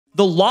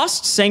The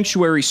Lost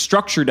Sanctuary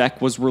structure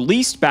deck was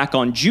released back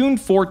on June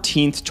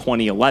 14th,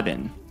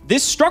 2011.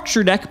 This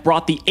structure deck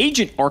brought the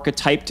agent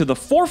archetype to the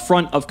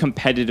forefront of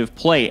competitive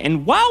play,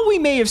 and while we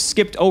may have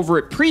skipped over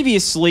it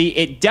previously,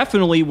 it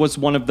definitely was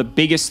one of the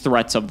biggest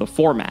threats of the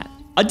format.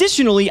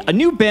 Additionally, a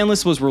new ban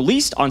list was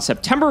released on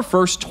September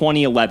 1st,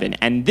 2011,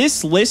 and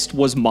this list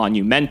was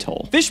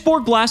monumental.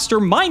 Fishboard Blaster,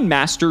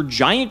 Mindmaster,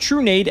 Giant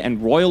Trunade,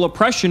 and Royal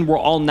Oppression were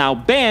all now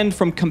banned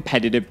from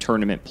competitive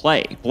tournament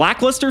play.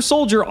 Blackluster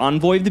Soldier,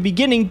 Envoy of the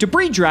Beginning,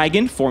 Debris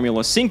Dragon,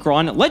 Formula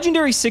Synchron,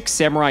 Legendary 6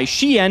 Samurai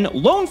Shien,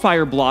 Lone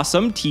Fire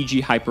Blossom,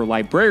 TG Hyper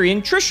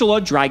Librarian,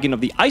 Trishula, Dragon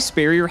of the Ice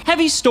Barrier,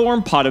 Heavy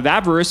Storm, Pot of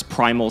Avarice,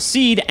 Primal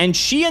Seed, and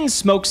Shien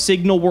Smoke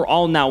Signal were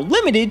all now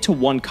limited to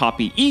 1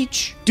 copy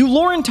each.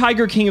 Duloran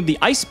Tiger King of the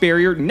Ice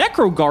Barrier,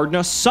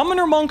 Necrogardna,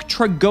 Summoner Monk,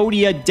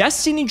 Tragodia,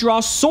 Destiny Draw,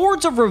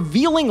 Swords of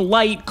Revealing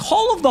Light,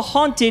 Call of the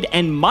Haunted,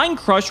 and Mind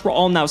Crush were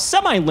all now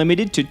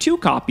semi-limited to 2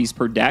 copies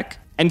per deck.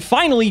 And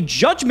finally,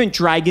 Judgment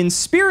Dragon,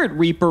 Spirit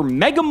Reaper,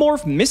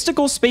 Megamorph,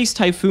 Mystical Space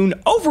Typhoon,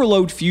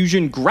 Overload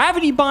Fusion,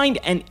 Gravity Bind,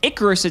 and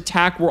Icarus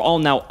Attack were all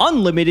now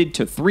unlimited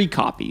to 3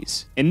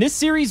 copies. In this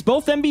series,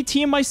 both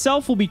MBT and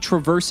myself will be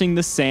traversing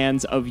the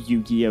sands of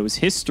Yu-Gi-Oh's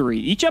history.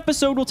 Each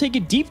episode will take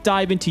a deep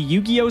dive into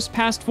Yu-Gi-Oh's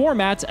past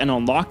formats and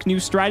unlock new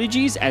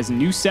strategies as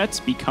new sets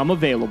become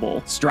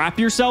available. Strap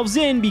yourselves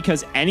in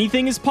because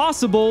anything is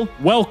possible.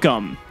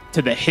 Welcome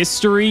to the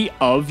history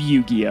of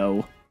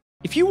Yu-Gi-Oh!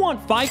 If you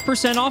want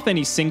 5% off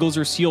any singles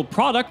or sealed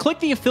product, click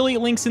the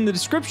affiliate links in the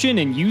description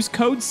and use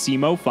code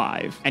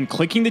CIMO5. And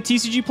clicking the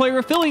TCG Player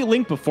affiliate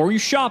link before you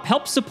shop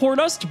helps support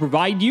us to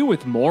provide you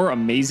with more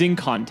amazing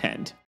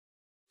content.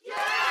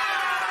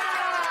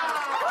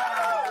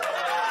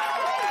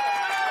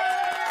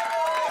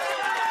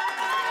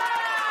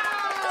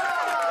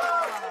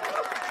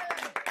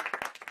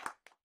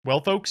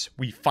 Well, folks,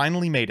 we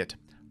finally made it.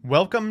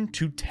 Welcome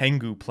to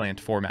Tengu Plant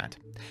format.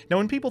 Now,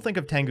 when people think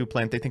of Tengu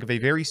Plant, they think of a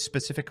very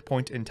specific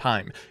point in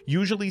time,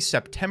 usually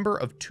September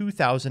of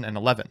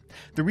 2011.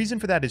 The reason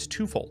for that is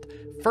twofold.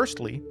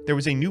 Firstly, there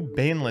was a new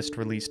ban list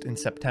released in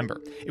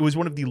September. It was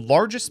one of the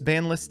largest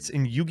ban lists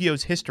in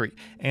Yu-Gi-Oh's history,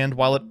 and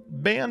while it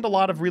banned a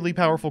lot of really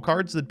powerful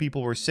cards that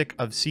people were sick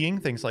of seeing,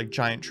 things like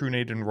Giant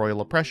Trunade and Royal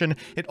Oppression,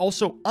 it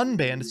also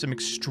unbanned some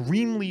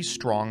extremely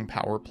strong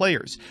power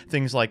players,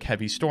 things like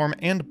Heavy Storm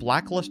and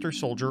Blackluster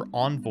Soldier,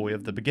 Envoy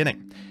of the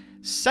Beginning.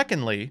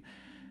 Secondly,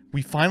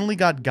 we finally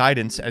got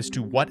guidance as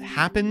to what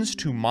happens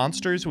to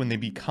monsters when they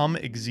become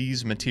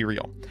Xyz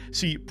material.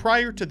 See,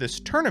 prior to this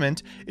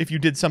tournament, if you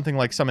did something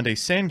like summoned a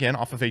Sangan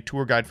off of a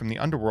tour guide from the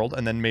underworld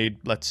and then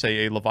made, let's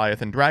say, a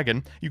Leviathan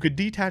Dragon, you could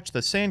detach the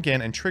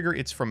Sangan and trigger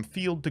its from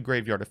field to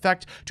graveyard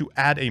effect to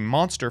add a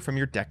monster from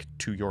your deck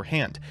to your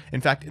hand.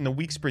 In fact, in the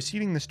weeks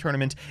preceding this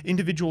tournament,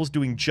 individuals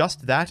doing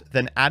just that,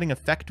 then adding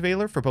Effect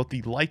Veiler for both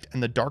the light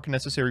and the dark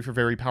necessary for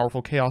very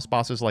powerful chaos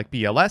bosses like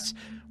BLS,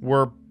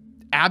 were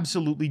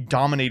absolutely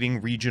dominating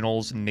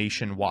regionals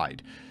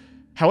nationwide.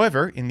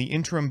 However, in the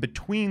interim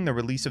between the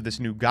release of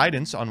this new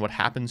guidance on what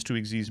happens to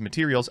Xyz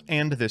materials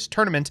and this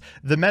tournament,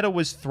 the meta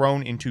was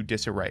thrown into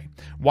disarray.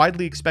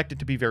 Widely expected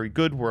to be very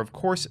good were, of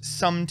course,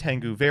 some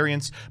Tengu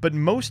variants, but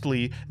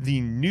mostly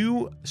the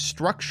new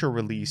structure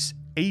release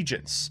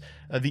Agents.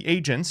 The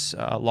Agents,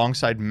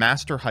 alongside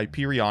Master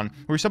Hyperion,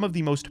 were some of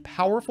the most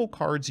powerful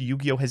cards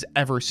Yu-Gi-Oh! Has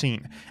ever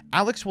seen.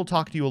 Alex will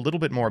talk to you a little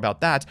bit more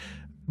about that,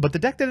 but the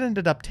deck that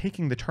ended up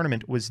taking the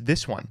tournament was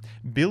this one,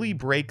 Billy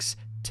Break's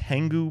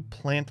Tengu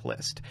Plant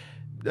List.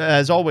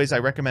 As always, I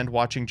recommend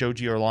watching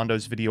Joji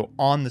Orlando's video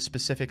on the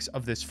specifics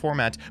of this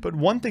format, but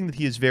one thing that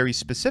he is very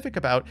specific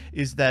about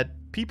is that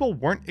people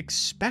weren't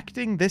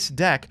expecting this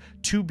deck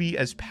to be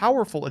as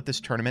powerful at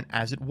this tournament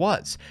as it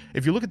was.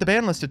 If you look at the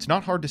ban list, it's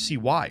not hard to see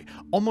why.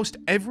 Almost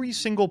every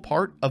single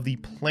part of the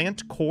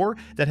plant core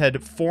that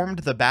had formed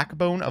the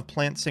backbone of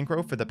Plant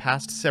Synchro for the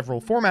past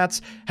several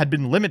formats had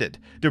been limited.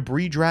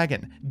 Debris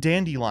Dragon,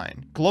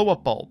 Dandelion,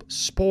 Glow-Up Bulb,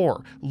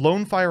 Spore,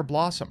 Lone Fire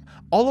Blossom.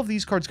 All of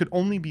these cards could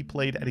only be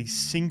played at a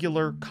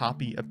singular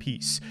copy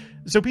apiece.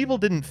 So people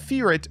didn't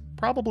fear it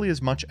probably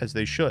as much as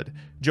they should.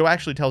 Joe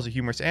actually tells a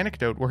humorous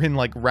anecdote where in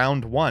like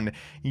round 1,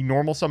 he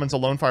normal summons a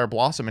Lone Fire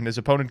Blossom and his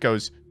opponent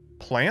goes,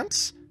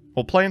 "Plants?"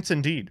 Well, plants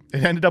indeed.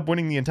 It ended up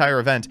winning the entire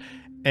event,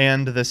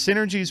 and the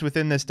synergies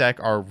within this deck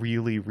are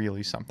really,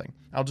 really something.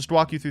 I'll just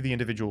walk you through the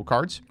individual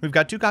cards. We've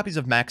got 2 copies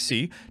of Max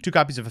C, 2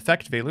 copies of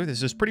Effect Veiler.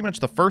 This is pretty much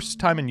the first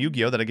time in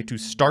Yu-Gi-Oh! That I get to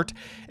start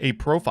a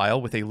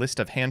profile with a list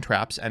of hand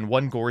traps, and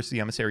 1 Gorz,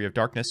 the Emissary of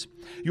Darkness.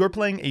 You are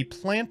playing a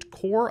plant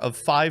core of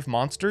 5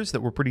 monsters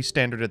that were pretty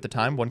standard at the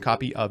time. 1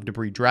 copy of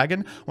Debris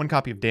Dragon, 1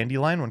 copy of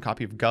Dandelion, 1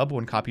 copy of Gub,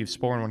 1 copy of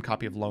Spore, and 1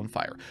 copy of Lone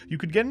Fire. You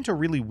could get into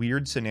really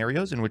weird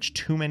scenarios in which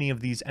too many of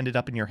these ended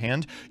up in your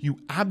hand. You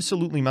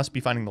absolutely must be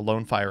finding the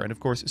Lone Fire, and of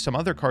course, some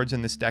other cards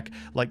in this deck,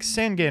 like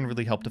Sangan,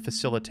 really help to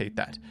facilitate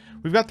that.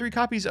 We've got 3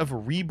 copies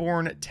of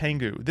Reborn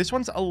Tengu. This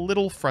one's a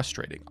little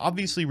frustrating.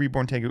 Obviously,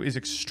 Reborn Tengu is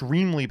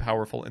extremely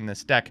powerful in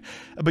this deck,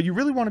 but you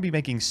really want to be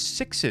making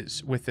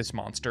 6s with this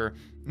monster,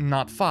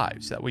 not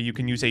 5s. That way you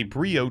can use a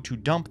Brio to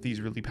dump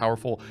these really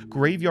powerful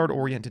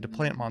graveyard-oriented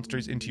plant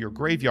monsters into your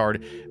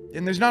graveyard,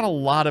 and there's not a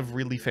lot of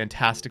really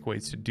fantastic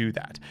ways to do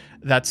that.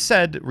 That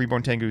said,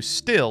 Reborn Tengu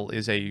still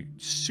is a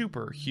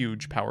super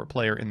huge power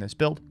player in this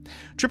build.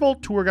 Triple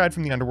Tour Guide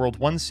from the Underworld,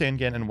 1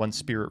 Sangan, and 1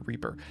 Spirit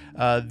Reaper.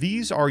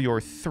 These are your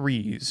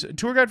 3s.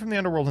 Tour Guide from the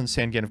Underworld and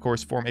Sangan, of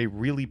course, form a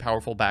really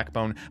powerful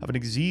backbone of an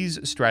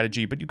Xyz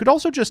strategy, but you could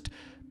also just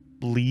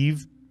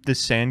leave the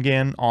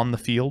Sangan on the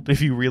field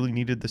if you really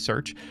needed the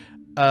search.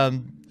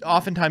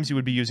 Oftentimes you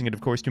would be using it,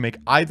 of course, to make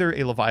either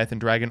a Leviathan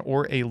Dragon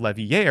or a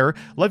Leviair.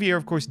 Leviair,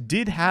 of course,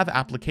 did have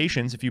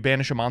applications. If you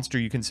banish a monster,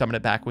 you can summon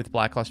it back with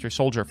Blackluster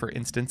Soldier, for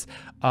instance,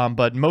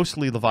 but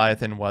mostly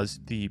Leviathan was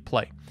the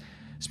play.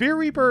 Spirit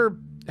Reaper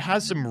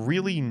has some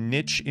really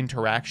niche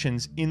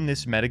interactions in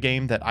this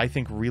metagame that I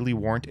think really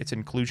warrant its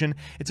inclusion.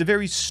 It's a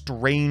very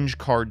strange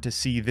card to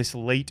see this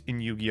late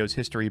in Yu-Gi-Oh's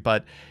history,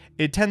 but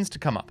it tends to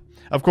come up.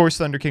 Of course,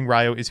 Thunder King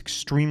Ryo is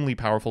extremely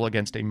powerful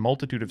against a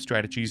multitude of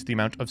strategies. The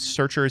amount of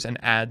searchers and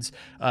adds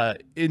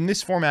in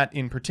this format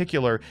in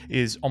particular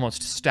is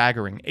almost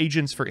staggering.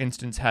 Agents, for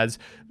instance, has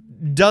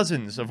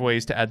dozens of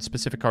ways to add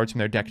specific cards from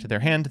their deck to their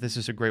hand. This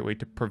is a great way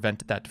to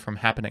prevent that from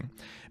happening.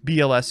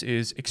 BLS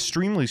is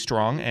extremely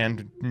strong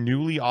and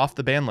newly off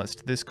the ban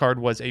list. This card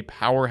was a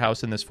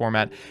powerhouse in this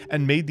format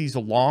and made these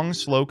long,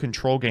 slow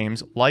control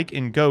games, like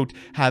in GOAT,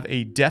 have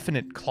a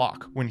definite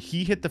clock. When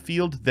he hit the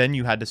field, then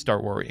you had to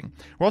start worrying.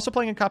 We're also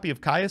playing a copy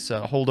of Caius,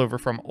 a holdover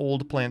from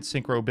old Plant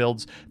Synchro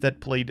builds that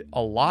played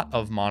a lot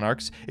of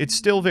Monarchs. It's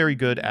still very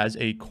good as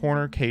a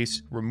corner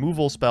case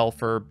removal spell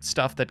for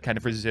stuff that kind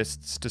of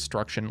resists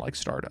destruction, like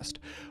Stardust.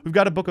 We've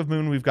got a Book of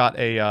Moon, we've got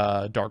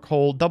a Dark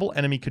Hole, double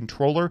enemy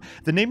controller.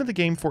 The name of the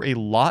game for a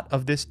lot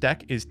of this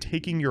deck is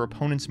taking your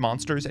opponent's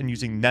monsters and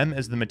using them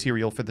as the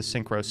material for the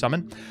Synchro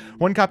summon.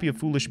 1 copy of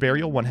Foolish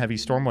Burial, 1 Heavy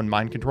Storm, 1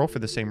 Mind Control for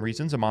the same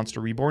reasons, a Monster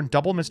Reborn,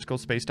 double Mystical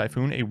Space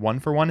Typhoon, a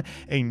 1-for-1,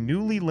 a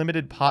newly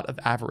limited Pot of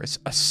Avarice,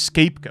 a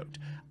Scapegoat.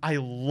 I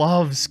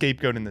love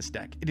Scapegoat in this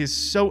deck. It is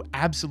so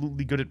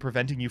absolutely good at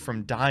preventing you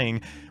from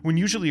dying when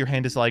usually your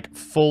hand is like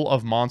full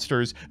of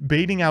monsters,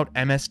 baiting out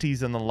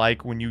MSTs and the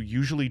like when you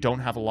usually don't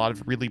have a lot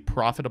of really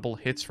profitable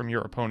hits from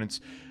your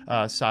opponent's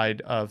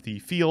side of the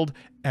field,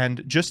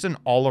 and just an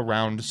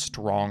all-around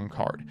strong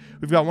card.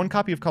 We've got 1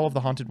 copy of Call of the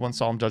Haunted, 1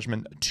 Solemn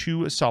Judgment,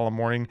 2 Solemn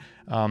Warning.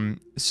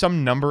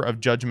 Some number of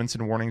judgments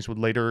and warnings would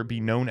later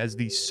be known as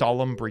the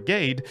Solemn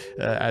Brigade,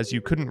 as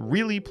you couldn't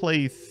really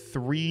play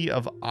 3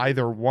 of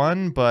either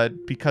one,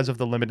 but because of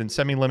the limit and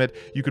semi-limit,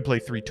 you could play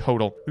 3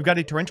 total. We've got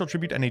a Torrential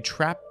Tribute and a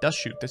Trap Dust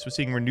Shoot. This was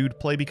seeing renewed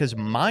play because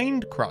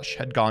Mind Crush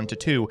had gone to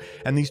 2,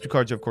 and these 2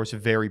 cards are, of course,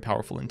 very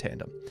powerful in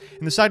tandem.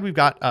 In the side, we've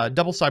got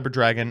double Cyber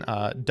Dragon,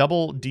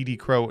 double DD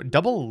Crow,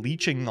 double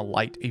Leeching the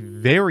Light, a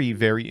very,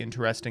 very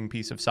interesting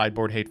piece of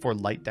sideboard hate for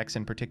light decks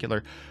in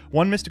particular.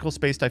 1 Mystical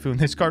Space Typhoon.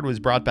 This card was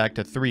brought back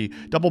to 3.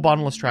 Double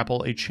Bottomless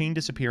Trapple, a Chain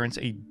Disappearance,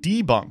 a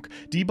Debunk.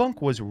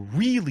 Debunk was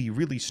really,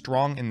 really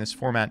strong in this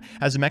format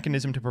as a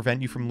mechanism to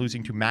prevent you from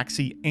losing to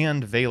Maxi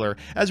and Valor,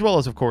 as well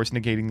as, of course,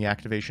 negating the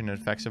activation and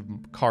effects of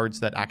cards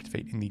that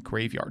activate in the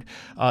graveyard.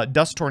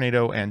 Dust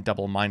Tornado and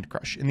double Mind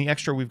Crush. In the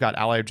extra, we've got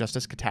Ally of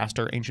Justice,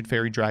 Catastor, Ancient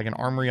Fairy Dragon,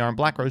 Armory Arm,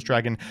 Black Rose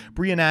Dragon,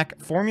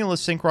 Brionac, Formula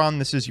Synchron.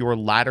 This is your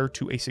ladder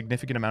to a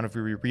significant amount of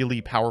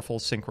really powerful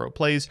synchro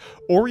plays.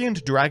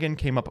 Orient Dragon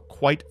came up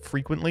quite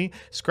frequently.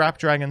 Scrap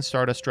Dragon,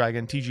 Stardust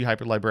Dragon, TG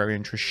Hyper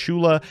Librarian,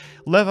 Trishula,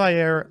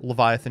 Leviair,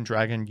 Leviathan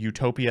Dragon,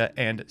 Utopia,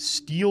 and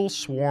Steel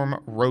Swarm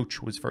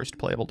Roach was first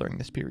playable during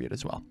this period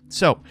as well.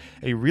 So,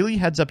 a really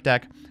heads-up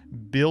deck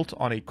built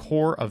on a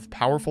core of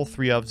powerful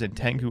 3-ofs in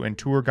Tengu and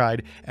Tour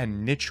Guide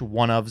and niche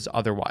 1-ofs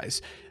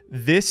otherwise.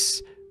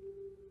 This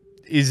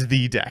is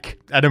the deck,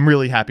 and I'm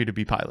really happy to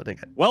be piloting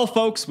it. Well,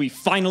 folks, we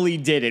finally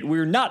did it.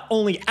 We're not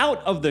only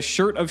out of the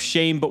Shirt of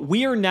Shame, but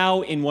we are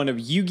now in one of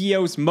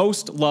Yu-Gi-Oh's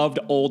most loved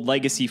old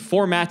legacy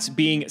formats,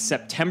 being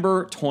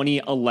September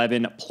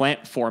 2011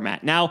 Plant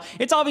format. Now,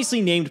 it's obviously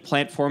named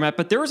Plant format,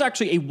 but there was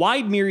actually a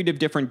wide myriad of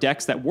different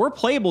decks that were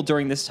playable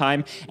during this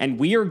time, and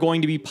we are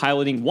going to be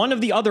piloting one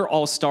of the other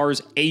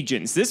All-Stars,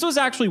 Agents. This was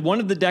actually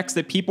one of the decks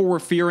that people were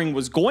fearing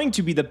was going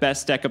to be the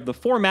best deck of the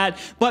format,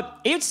 but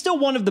it's still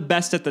one of the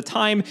best at the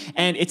time,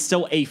 and it's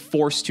still a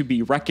force to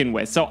be reckoned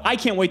with. So I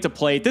can't wait to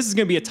play it. This is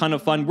going to be a ton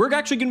of fun. We're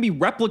actually going to be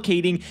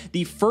replicating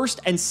the first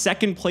and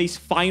second place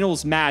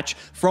finals match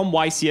from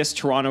YCS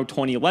Toronto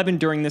 2011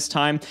 during this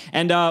time.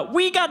 And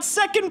we got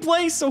second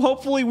place, so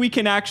hopefully we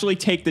can actually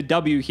take the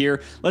W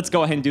here. Let's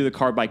go ahead and do the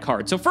card by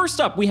card. So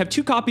first up, we have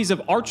 2 copies of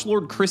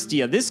Archlord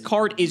Christia. This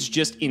card is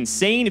just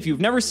insane. If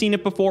you've never seen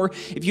it before,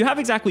 if you have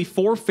exactly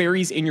 4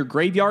 fairies in your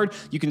graveyard,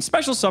 you can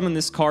special summon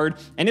this card,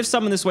 and if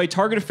summoned this way,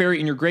 target a fairy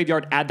in your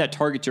graveyard, add that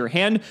target to your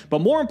hand.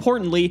 but more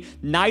importantly,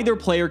 neither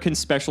player can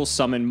special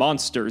summon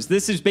monsters.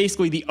 This is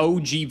basically the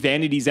OG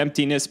Vanity's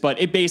Emptiness,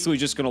 but it basically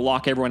just going to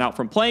lock everyone out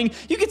from playing.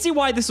 You can see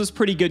why this was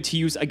pretty good to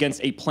use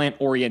against a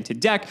plant-oriented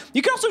deck.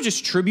 You can also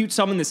just tribute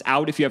summon this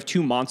out if you have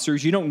 2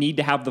 monsters. You don't need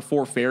to have the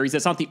 4 fairies.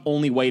 That's not the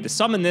only way to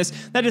summon this.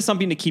 That is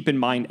something to keep in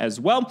mind as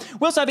well.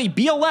 We also have a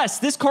BLS.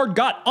 This card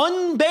got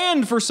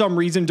unbanned for some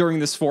reason during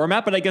this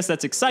format, but I guess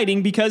that's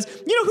exciting because,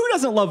 you know, who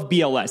doesn't love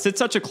BLS? It's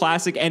such a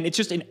classic, and it's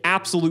just an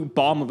absolute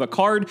bomb of a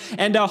card,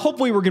 and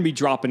hopefully we're going to be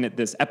dropping it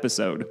this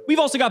episode. We've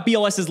also got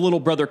BLS's little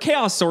brother,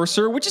 Chaos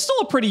Sorcerer, which is still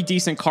a pretty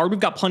decent card. We've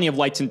got plenty of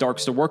lights and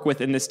darks to work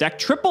with in this deck.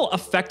 Triple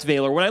Effect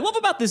Veiler. What I love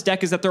about this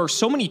deck is that there are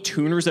so many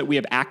tuners that we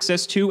have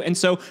access to, and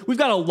so we've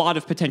got a lot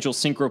of potential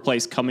synchro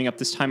plays coming up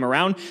this time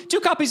around. 2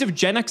 copies of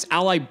Gen X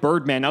Ally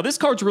Birdman. Now, this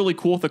card's really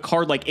cool with a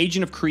card like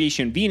Agent of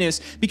Creation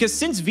Venus, because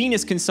since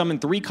Venus can summon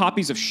 3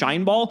 copies of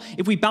Shine Ball,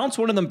 if we bounce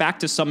one of them back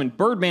to summon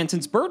Birdman,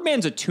 since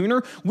Birdman's a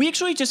tuner, we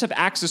actually just have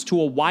access to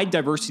a wide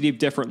diversity of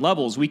different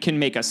levels. We can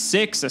make a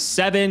 6, a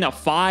 7, a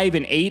 5,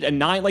 an 8, a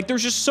 9. Like,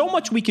 there's just so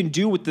much we can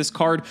do with this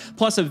card,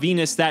 plus a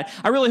Venus, that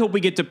I really hope we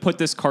get to put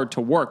this card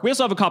to work. We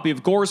also have a copy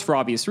of Gores for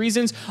obvious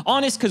reasons.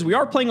 Honest, because we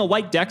are playing a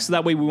light deck, so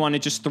that way we want to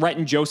just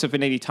threaten Joseph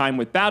at any time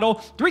with battle.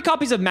 3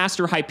 copies of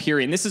Master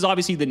Hyperion. This is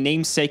obviously the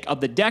namesake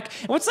of the deck.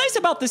 And what's nice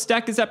about this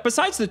deck is that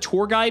besides the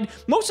tour guide,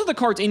 most of the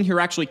cards in here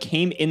actually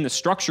came in the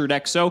structure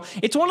deck. So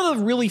it's one of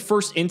the really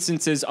first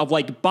instances of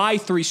like buy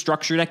 3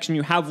 structure decks and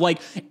you have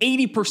like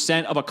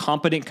 80% of a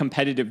competent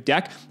competitive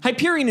deck.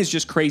 Hyperion is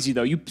just crazy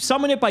though. You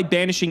summon it by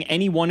banishing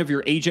any one of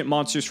your agent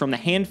monsters from the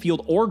hand,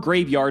 field, or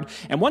graveyard.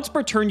 And once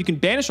per turn, you can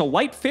banish a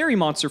light fairy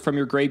monster from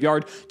your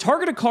graveyard,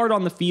 target a card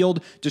on the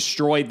field,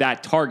 destroy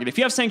that target. If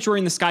you have Sanctuary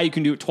in the Sky, you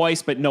can do it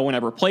twice, but no one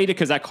ever played it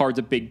because that card's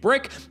a big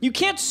brick. You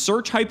can't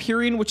search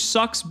Hyperion, which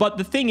sucks, but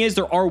the thing is,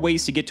 there are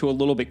ways to get to a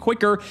little bit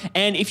quicker,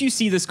 and if you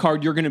see this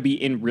card, you're going to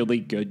be in really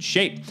good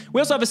shape.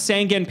 We also have a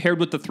Sangan paired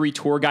with the 3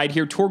 tour guide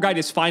here. Tour guide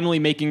is finally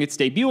making its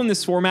debut in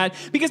this format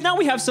because now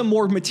we have some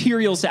more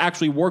materials to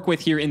actually work with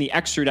here in the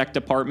extra deck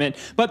department,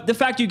 but the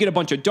fact you get a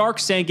bunch of dark,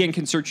 Sangan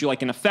can search you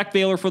like an Effect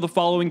Veiler for the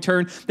following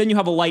turn, then you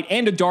have a light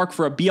and a dark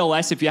for a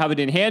BLS if you have it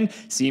in hand.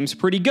 Seems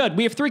pretty good.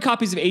 We have 3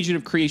 copies of Agent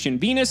of Creation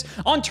Venus.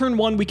 On turn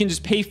 1, we can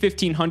just pay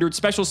 1500,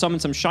 special summon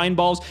some Shine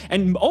Balls,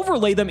 and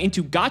overlay them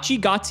into Gachi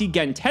Gatsi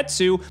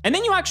Gentetsu, and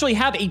then you actually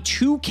have a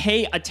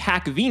 2k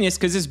attack Venus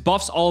because this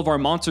buffs all of our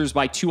monsters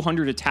by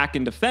 200 attack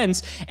and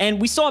defense,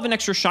 and we still have an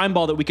extra Shine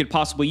Ball that we could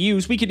possibly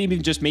use. We could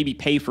even just maybe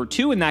pay for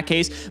 2 in that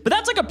case, but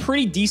that's like a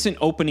pretty decent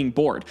opening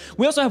board.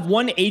 We also have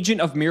 1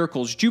 Agent of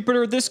Miracles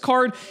Jupiter. This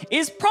card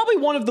is probably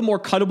one of the more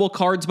cuttable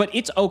cards, but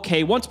it's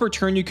okay. Once per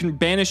turn, you can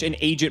banish an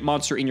agent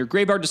monster in your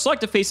graveyard to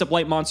select a face-up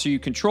light monster you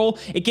control.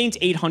 It gains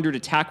 800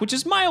 attack, which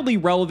is mildly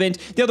relevant.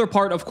 The other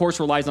part, of course,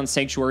 relies on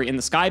Sanctuary in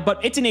the Sky,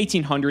 but it's an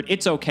 1800.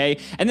 It's okay.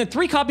 And then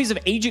 3 copies of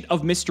Agent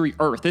of Mystery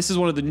Earth. This is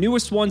one of the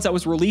newest ones that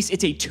was released.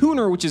 It's a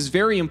tuner, which is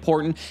very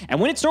important. And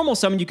when it's normal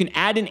summon, you can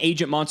add an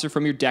agent monster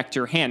from your deck to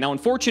your hand. Now,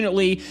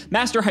 unfortunately,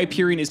 Master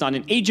Hyperion is not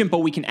an agent, but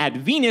we can add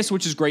Venus,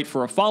 which is great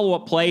for a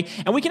follow-up play.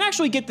 And we can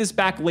actually get this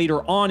back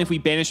later on if we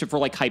banish it for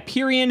like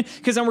Hyperion,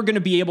 because then we're going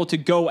to be able to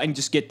go and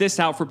just get this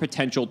out for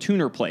potential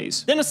tuner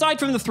plays. Then aside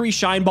from the 3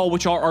 Shine Ball,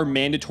 which are our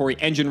mandatory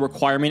engine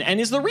requirement, and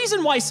is the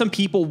reason why some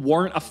people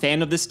weren't a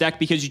fan of this deck,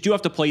 because you do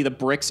have to play the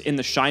bricks in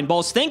the Shine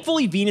Balls.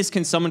 Thankfully, Venus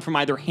can summon from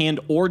either hand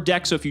or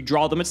deck, so if you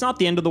draw them, it's not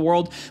the end of the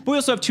world. But we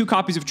also have 2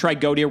 copies of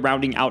Trigodia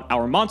rounding out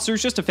our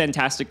monsters. Just a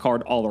fantastic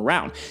card all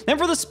around. Then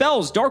for the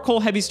spells, Dark Hole,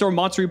 Heavy Storm,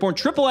 Monster Reborn,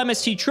 triple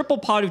MST, triple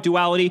Pot of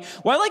Duality.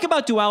 What I like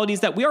about Duality is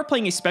that we are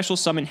playing a special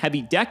summon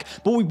heavy deck,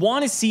 but we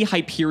want to see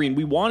Hyperion.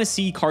 We want to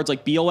see cards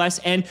like BLS,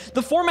 and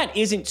the format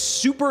isn't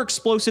super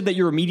explosive that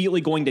you're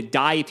immediately going to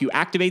die if you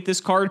activate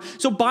this card,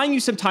 so buying you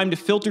some time to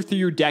filter through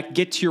your deck,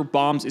 get to your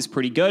bombs is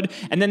pretty good.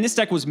 And then this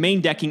deck was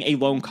main decking a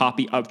lone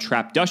copy of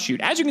Trap Dust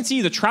Shoot. As you can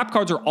see, the trap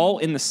cards are all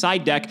in the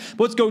side deck,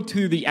 but let's go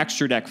to the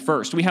extra deck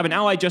first. We have an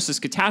Allied Justice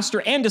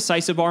Cataster and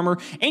Decisive Armor,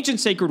 Ancient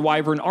Sacred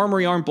Wyvern,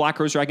 Armory Arm, Black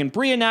Rose Dragon,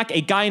 Brionac,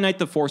 a Gaia Knight,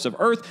 the Force of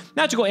Earth,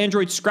 Magical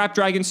Android, Scrap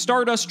Dragon,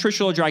 Stardust,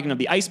 Trishula, Dragon of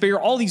the Ice Barrier.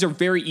 All these are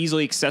very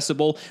easily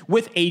accessible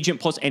with Agent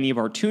plus any of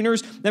our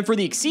tuners. Then for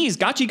the Xyz,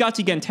 Gachi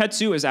Gatsi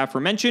Gentetsu, as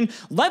aforementioned.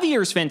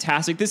 Leviair is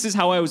fantastic. This is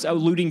how I was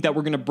alluding that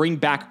we're going to bring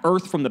back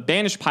Earth from the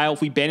banish pile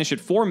if we banish it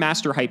for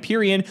Master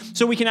Hyperion,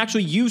 so we can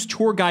actually use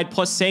Tour Guide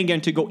plus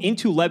Sangan to go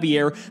into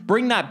Leviair,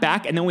 bring that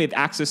back, and then we have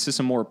access to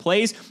some more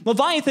plays.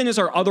 Leviathan is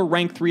our other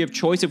rank 3 of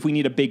choice if we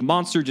need a big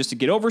monster just to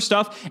get over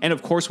stuff, and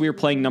of course we are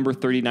playing number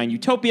 39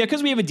 Utopia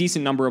because we have a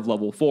decent number of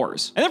level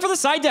 4s. And then for the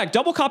side deck,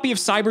 double copy of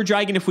Cyber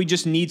Dragon if we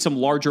just need some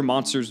larger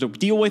monsters to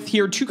deal with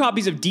here. 2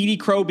 copies of DD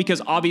Crow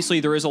because obviously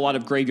there is a lot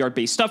of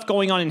graveyard-based stuff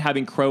going on and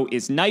having Crow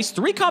is nice.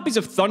 3 copies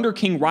of Thunder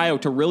King Ryo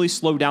to really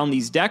slow down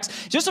these decks.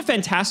 Just a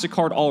fantastic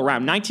card all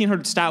around.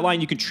 1900 stat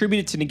line, you contribute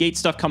it to negate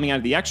stuff coming out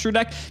of the extra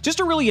deck. Just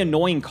a really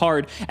annoying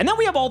card. And then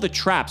we have all the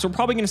traps. We're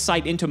probably going to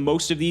sight into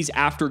most of these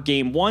after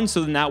game 1,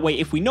 so then that way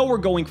if we know we're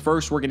going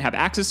first, we're going to have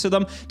access to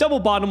them. Double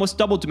Bottomless,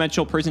 Double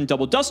Dimensional Prison,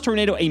 Double Dust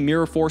Tornado, a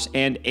Mirror Force,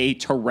 and a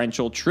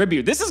Torrential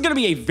Tribute. This is going to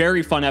be a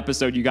very fun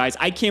episode, you guys.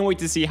 I can't wait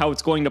to see see how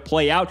it's going to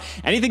play out.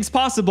 Anything's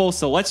possible,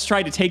 so let's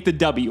try to take the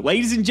W.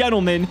 Ladies and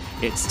gentlemen,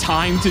 it's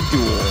time to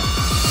duel.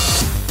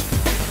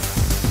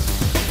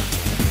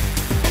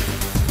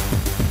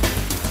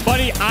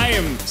 Buddy, I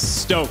am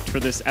stoked for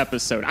this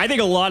episode. I think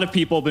a lot of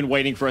people have been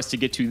waiting for us to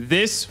get to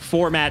this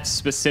format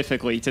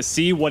specifically to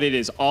see what it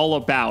is all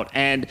about.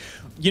 And,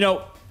 you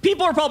know,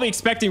 people are probably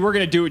expecting we're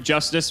going to do it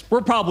justice.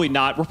 We're probably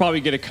not. We're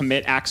probably going to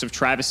commit acts of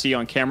travesty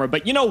on camera.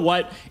 But you know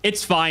what?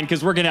 It's fine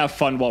because we're going to have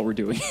fun while we're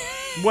doing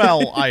it.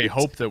 Well, I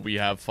hope that we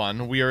have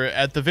fun. We are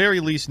at the very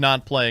least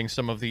not playing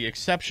some of the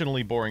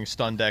exceptionally boring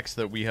stun decks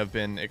that we have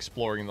been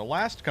exploring the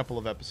last couple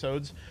of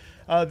episodes.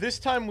 This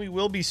time we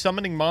will be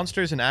summoning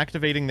monsters and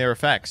activating their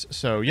effects.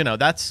 So, you know,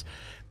 it's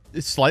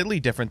slightly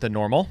different than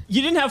normal.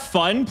 You didn't have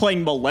fun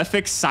playing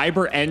Malefic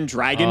Cyber End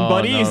Dragon,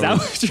 buddy? No, Is that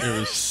what you're It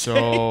was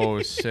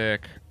so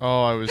sick.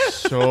 Oh, I was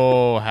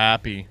so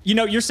happy. You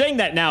know, you're saying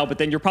that now, but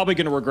then you're probably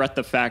going to regret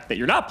the fact that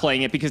you're not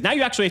playing it because now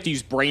you actually have to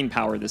use brain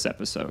power this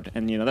episode.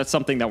 And, you know, that's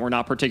something that we're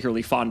not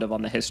particularly fond of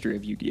on the history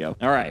of Yu-Gi-Oh!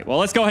 All right, well,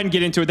 let's go ahead and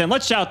get into it then.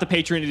 Let's shout out the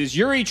patron. It is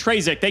Yuri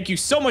Trazik. Thank you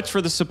so much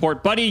for the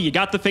support. Buddy, you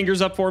got the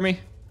fingers up for me?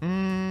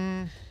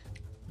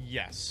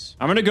 Yes.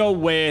 I'm going to go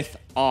with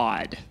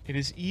odd. It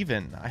is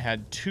even. I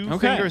had two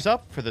fingers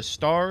up for the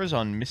stars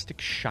on Mystic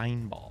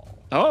Shineball.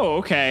 Oh,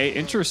 okay.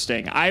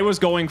 Interesting. I was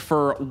going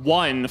for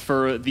 1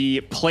 for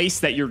the place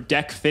that your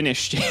deck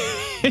finished.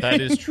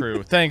 That is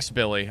true. Thanks,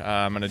 Billy.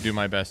 I'm going to do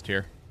my best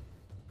here.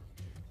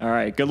 All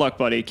right. Good luck,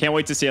 buddy. Can't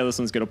wait to see how this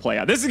one's going to play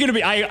out. This is going to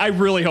be... I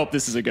really hope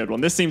this is a good one.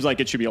 This seems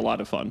like it should be a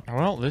lot of fun.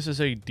 Well, this is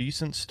a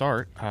decent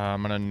start.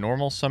 I'm going to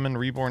normal summon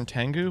Reborn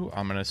Tengu.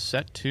 I'm going to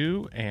set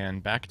 2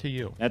 and back to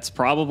you. That's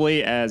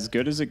probably as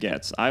good as it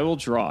gets. I will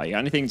draw. You got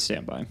anything to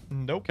stand by?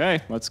 Nope. Okay.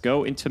 Let's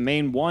go into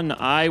main 1.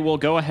 I will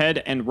go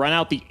ahead and run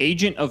out the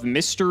Agent of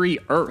Mystery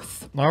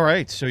Earth. All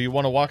right. So you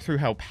want to walk through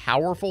how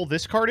powerful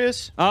this card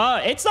is?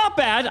 It's not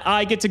bad.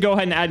 I get to go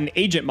ahead and add an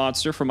agent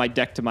monster from my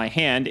deck to my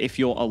hand if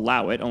you'll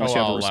allow it, unless you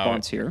have a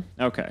response here.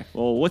 Okay.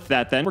 Well, with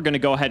that, then, we're going to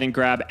go ahead and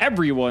grab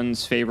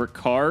everyone's favorite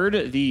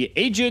card, the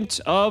Agent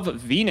of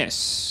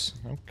Venus.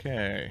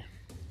 Okay.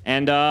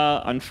 And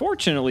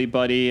unfortunately,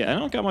 buddy, I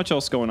don't got much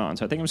else going on,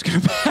 so I think I'm just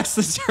going to pass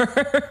the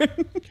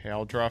turn. Okay,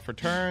 I'll draw for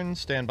turn,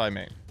 stand by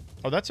main.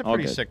 Oh, that's a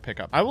pretty sick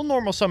pickup. I will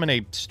normal summon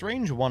a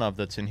strange one-of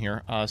that's in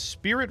here,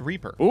 Spirit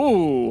Reaper.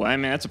 Ooh, I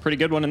mean, that's a pretty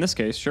good one in this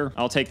case, sure.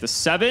 I'll take the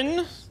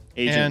 7.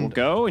 Agent will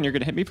go, and you're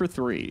going to hit me for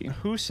 3.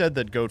 Who said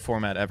that GOAT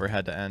format ever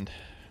had to end?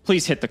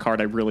 Please hit the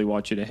card I really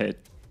want you to hit.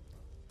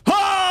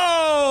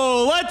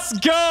 Oh, let's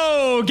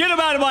go! Get him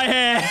out of my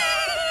hand!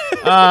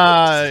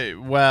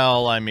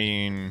 Well, I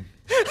mean...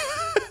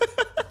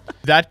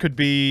 that could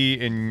be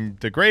in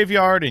the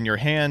graveyard, in your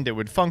hand. It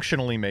would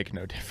functionally make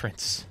no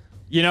difference.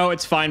 You know,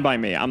 it's fine by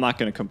me. I'm not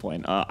going to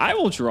complain. I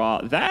will draw.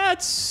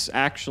 That's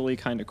actually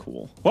kind of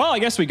cool. Well, I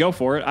guess we go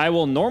for it. I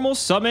will normal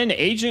summon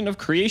Agent of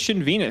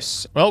Creation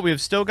Venus. Well, we've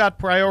still got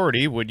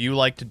priority. Would you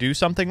like to do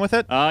something with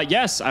it?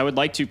 Yes, I would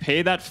like to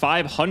pay that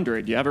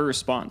 500. You have a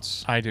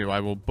response? I do.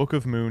 I will Book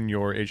of Moon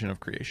your Agent of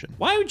Creation.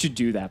 Why would you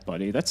do that,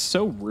 buddy? That's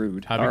so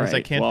rude. Because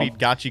I can't beat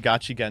Gachi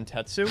Gachi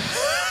Gentetsu.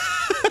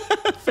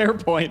 Fair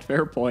point.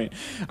 Fair point.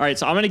 All right,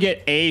 so I'm going to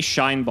get a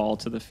Shine Ball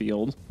to the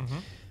field.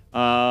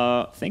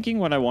 Thinking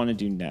what I want to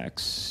do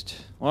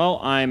next.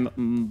 Well,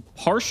 I'm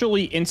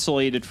partially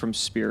insulated from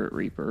Spirit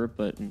Reaper,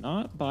 but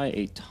not by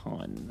a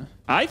ton.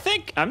 I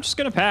think I'm just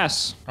going to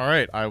pass. All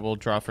right, I will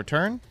draw for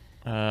turn.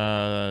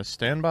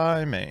 Stand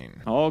by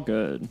main. All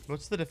good.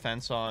 What's the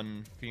defense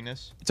on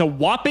Venus? It's a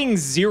whopping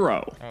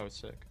 0. Oh,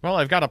 sick. Well,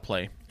 I've got a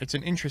play. It's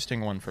an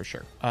interesting one for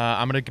sure.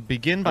 I'm going to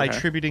begin by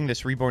tributing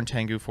this Reborn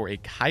Tengu for a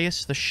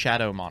Caius the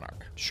Shadow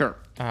Monarch. Sure.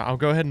 I'll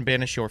go ahead and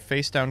banish your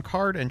face-down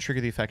card and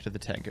trigger the effect of the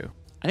Tengu.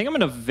 I think I'm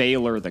going to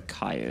Veiler the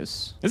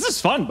Caius. This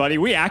is fun, buddy.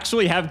 We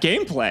actually have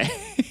gameplay.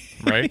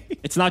 Right?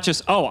 It's not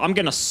just, oh, I'm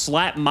going to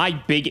slap my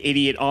big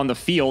idiot on the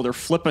field or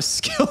flip a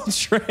skill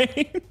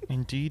train.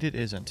 Indeed it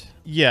isn't.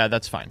 Yeah,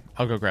 that's fine.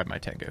 I'll go grab my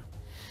Tengu.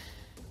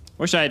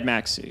 Wish I had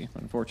Maxi,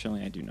 but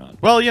unfortunately I do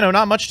not. Well, you know,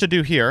 not much to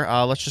do here.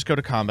 Let's just go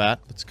to combat.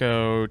 Let's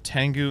go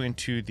Tengu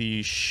into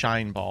the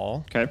Shine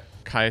Ball. Okay.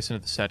 Caius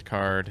into the set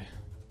card.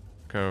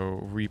 Go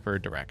Reaper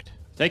direct.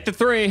 Take the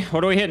 3.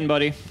 What are we hitting,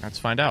 buddy? Let's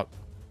find out.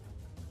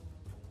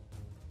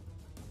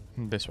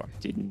 This one.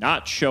 Did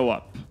not show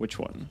up. Which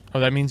one? Oh,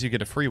 that means you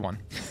get a free one.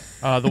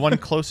 The one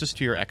closest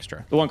to your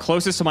extra. The one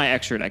closest to my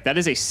extra deck. That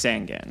is a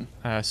Sangan.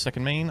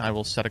 Second main, I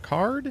will set a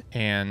card,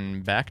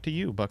 and back to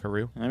you,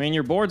 Buckaroo. I mean,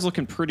 your board's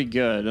looking pretty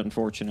good,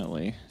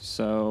 unfortunately.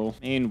 So,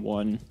 main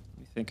 1. Let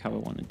me think how I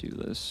want to do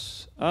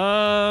this.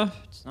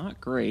 It's not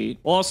great.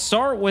 Well, I'll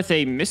start with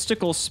a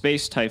Mystical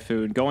Space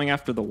Typhoon, going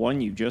after the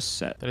one you just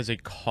set. That is a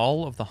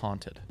Call of the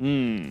Haunted.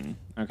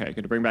 Okay,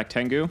 good to bring back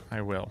Tengu?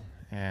 I will.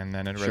 And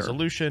then in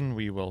resolution,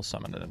 we will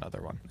summon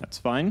another one. That's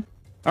fine.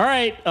 All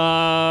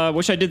right.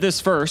 Wish I did this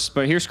first,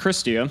 but here's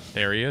Christia.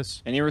 There he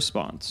is. Any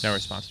response? No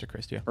response to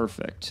Christia.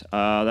 Perfect.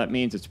 That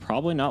means it's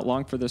probably not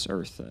long for this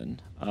Earth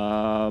then.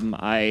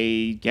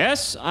 I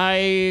guess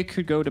I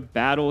could go to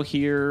battle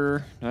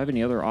here. Do I have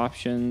any other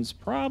options?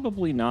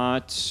 Probably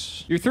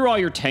not. You're through all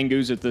your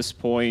Tengus at this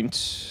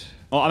point.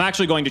 Well, I'm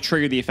actually going to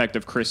trigger the effect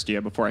of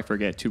Christia before I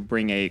forget to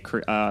bring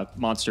a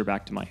monster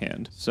back to my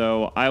hand.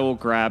 So I will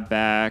grab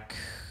back...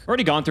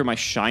 Already gone through my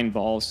shine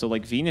balls, so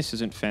like Venus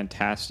isn't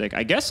fantastic.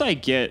 I guess I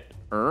get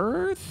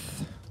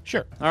Earth?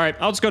 Sure. All right,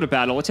 I'll just go to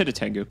battle. Let's hit a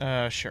Tengu.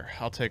 Sure.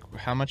 I'll take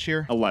how much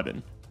here?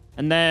 11.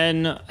 And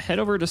then head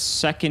over to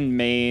second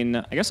main.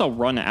 I guess I'll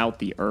run out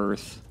the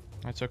Earth.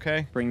 That's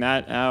okay. Bring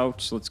that out.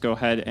 So let's go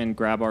ahead and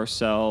grab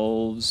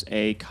ourselves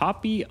a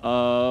copy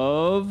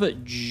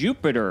of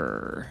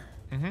Jupiter.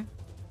 Mm-hmm.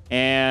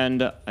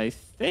 And I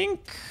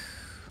think...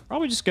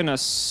 Probably just gonna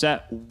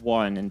set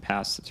 1 and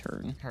pass the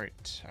turn. All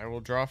right, I will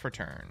draw for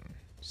turn.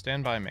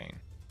 Stand by main.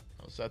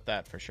 I'll set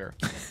that for sure.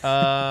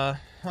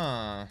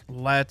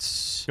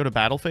 Let's go to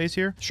battle phase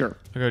here. Sure.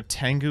 We'll go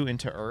Tengu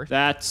into Earth.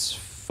 That's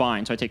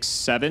fine. So I take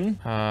 7.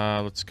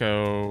 Let's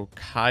go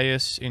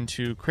Caius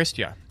into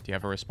Christia. Do you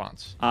have a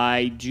response?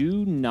 I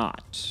do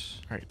not.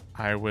 All right,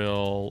 I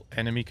will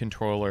enemy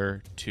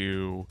controller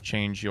to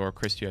change your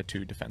Christia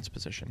to defense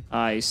position.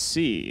 I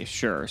see.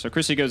 Sure. So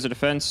Christia goes to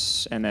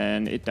defense, and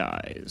then it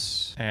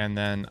dies. And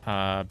then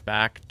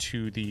back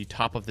to the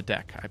top of the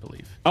deck, I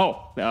believe.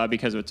 Oh,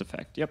 because of its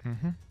effect. Yep.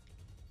 Mm-hmm.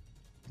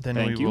 Then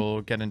Thank we you.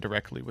 will get in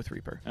directly with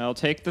Reaper. I'll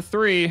take the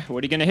 3.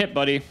 What are you going to hit,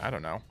 buddy? I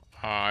don't know.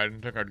 I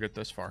didn't think I'd get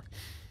this far.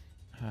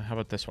 How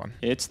about this one?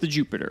 It's the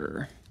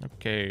Jupiter.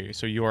 Okay,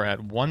 so you are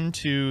at 1,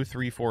 2,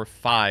 3, 4,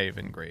 5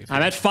 engraved.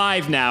 I'm at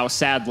 5 now,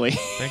 sadly.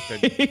 Thank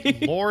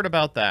the Lord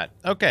about that.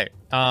 Okay.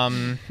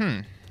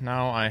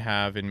 Now I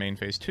have in main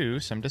phase 2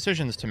 some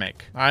decisions to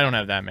make. I don't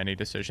have that many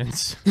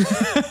decisions.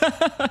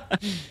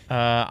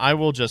 I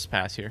will just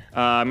pass here.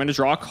 I'm going to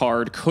draw a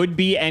card. Could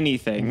be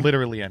anything.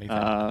 Literally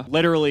anything.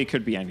 Literally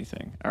could be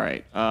anything. All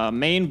right.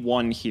 Main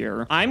 1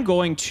 here. I'm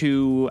going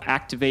to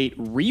activate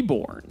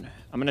Reborn.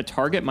 I'm going to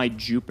target my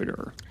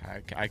Jupiter.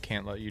 I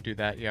can't let you do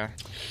that, yeah.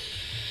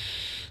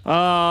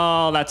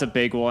 Oh, that's a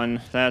big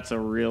one. That's a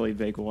really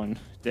big one.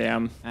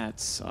 Damn, that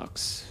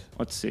sucks.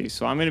 Let's see.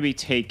 So I'm going to be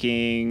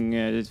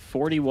taking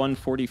 41,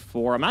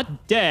 44. I'm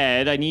not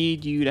dead. I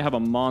need you to have a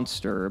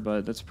monster,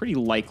 but that's pretty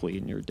likely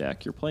in your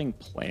deck. You're playing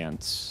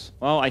plants.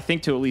 Well, I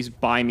think to at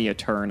least buy me a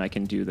turn, I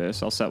can do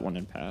this. I'll set 1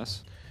 and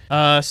pass.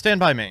 Stand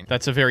by main.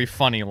 That's a very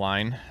funny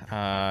line.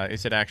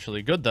 Is it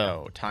actually good,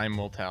 though? Time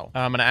will tell.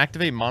 I'm going to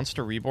activate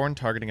Monster Reborn,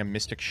 targeting a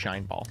Mystic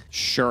Shine Ball.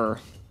 Sure.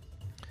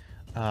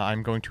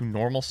 I'm going to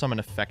normal summon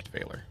Effect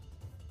Veiler.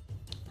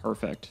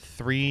 Perfect.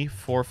 3,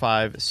 4,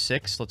 5,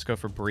 6. Let's go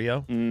for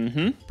Brio.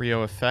 Mm-hmm.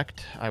 Brio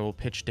effect. I will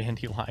pitch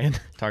Dandelion.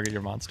 Target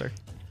your monster.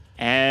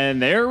 And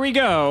there we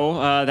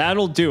go.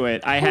 That'll do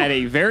it. I had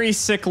a very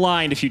sick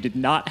line if you did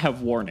not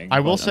have warning. I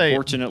will say,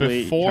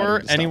 unfortunately,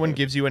 before anyone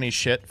gives you any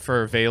shit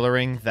for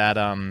Veilering that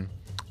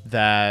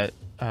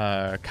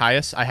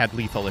Caius, I had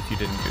lethal if you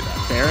didn't do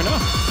that. Fair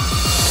enough.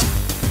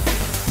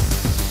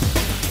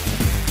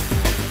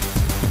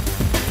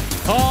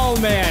 Oh,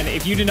 man,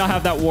 if you did not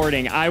have that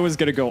warning, I was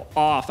going to go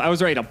off. I was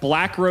ready to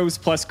Black Rose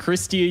plus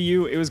Christia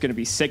you. It was going to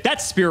be sick.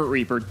 That Spirit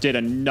Reaper did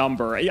a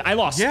number. I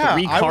lost 3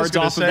 cards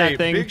off of that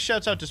thing. Big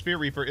shouts out to Spirit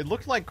Reaper. It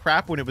looked like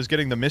crap when it was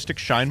getting the Mystic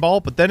Shine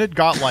Ball, but then it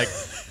got like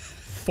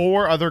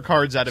 4 other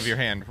cards out of your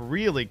hand.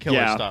 Really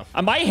killer stuff.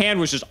 My hand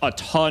was just a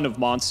ton of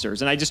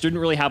monsters, and I just didn't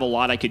really have a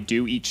lot I could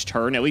do each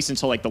turn, at least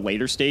until like the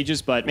later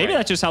stages, but maybe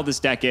that's just how this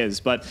deck is.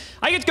 But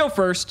I get to go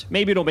first.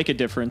 Maybe it'll make a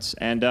difference,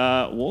 and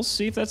we'll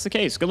see if that's the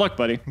case. Good luck,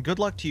 buddy. Good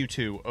luck to you,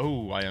 too.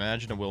 Oh, I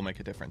imagine it will make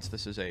a difference.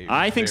 This is a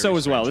I think so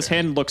as well. This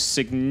hand looks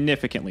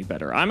significantly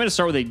better. I'm going to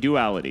start with a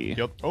duality.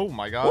 Yep. Oh,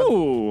 my God.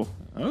 Ooh,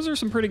 those are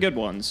some pretty good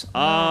ones.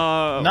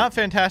 Not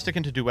fantastic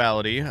into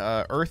duality.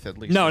 Earth, at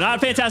least. No,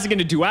 not fantastic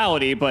into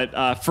duality,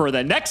 but for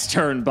the next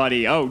turn,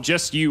 buddy, oh,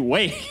 just you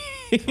wait.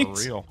 For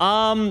real.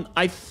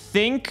 I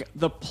think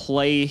the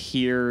play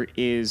here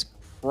is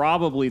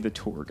probably the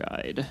tour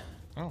guide.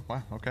 Oh,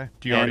 wow. Okay.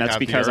 Do you already and that's have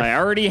because the Earth? I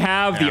already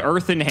have the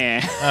Earth in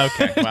hand.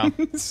 Okay, well.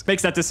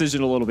 Makes that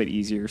decision a little bit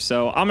easier.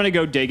 So I'm going to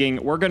go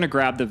digging. We're going to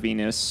grab the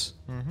Venus.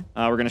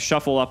 We're going to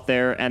shuffle up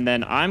there, and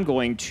then I'm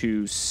going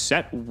to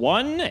set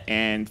 1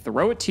 and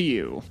throw it to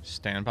you.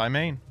 Stand by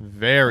main.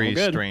 Very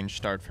strange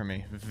start for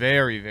me.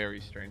 Very, very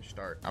strange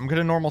start. I'm going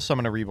to normal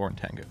summon a Reborn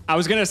Tengu. I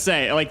was going to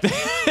say, like,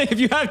 if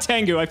you have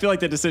Tengu, I feel like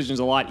the decision's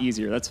a lot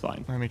easier. That's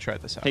fine. Let me try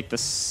this out. Take the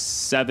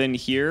 7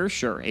 here.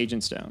 Sure,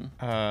 Agent's down.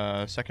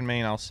 Second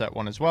main, I'll set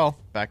 1 as well.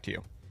 Back to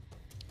you.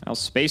 I'll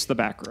space the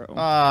back row.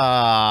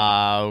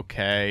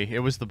 Okay. It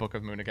was the Book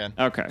of Moon again.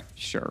 Okay,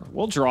 sure.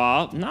 We'll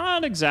draw.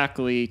 Not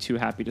exactly too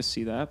happy to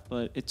see that,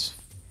 but it's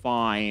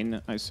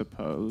fine, I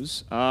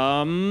suppose.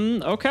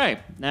 Okay.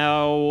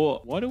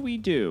 Now, what do we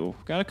do?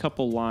 Got a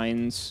couple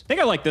lines. I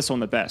think I like this one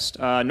the best.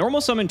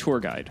 Normal summon tour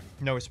guide.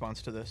 No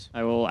response to this.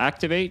 I will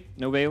activate.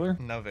 No Veiler.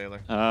 No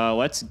Veiler.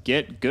 Let's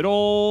get good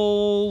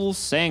old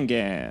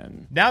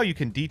Sangan. Now you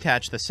can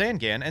detach the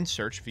Sangan and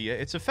search via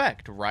its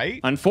effect, right?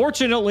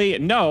 Unfortunately,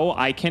 no,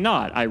 I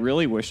cannot. I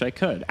really wish I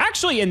could.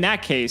 Actually, in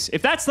that case,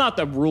 if that's not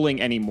the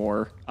ruling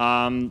anymore,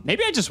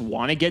 maybe I just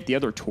want to get the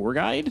other tour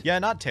guide. Yeah,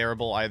 not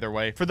terrible either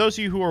way. For those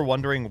of you who are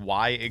wondering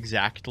why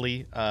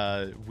exactly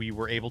we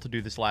were able to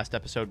do this last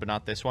episode but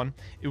not this one,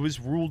 it was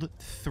ruled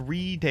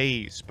 3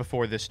 days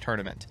before this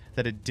tournament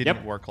that it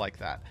didn't work like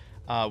that.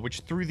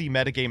 Which threw the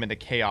metagame into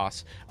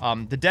chaos.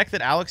 The deck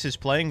that Alex is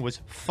playing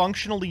was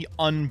functionally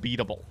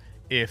unbeatable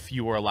if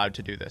you were allowed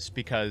to do this,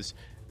 because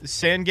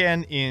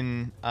Sangan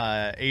in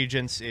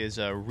Agents is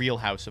a real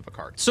house of a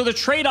card. So the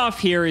trade-off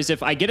here is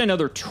if I get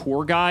another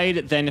tour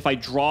guide, then if I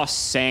draw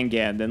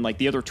Sangan, then like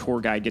the other tour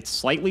guide gets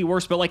slightly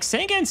worse, but like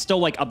Sangan's still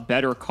like a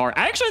better card.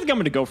 I actually think I'm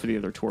going to go for the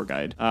other tour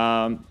guide.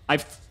 I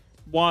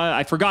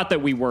forgot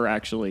that we were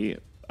actually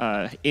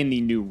in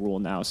the new rule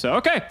now. So,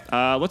 okay,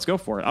 let's go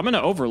for it. I'm going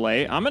to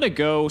overlay. I'm going to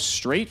go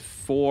straight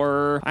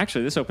for...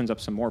 Actually, this opens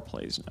up some more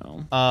plays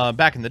now.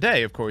 Back in the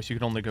day, of course, you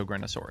could only go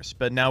Granosaurus.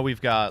 But now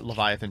we've got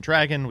Leviathan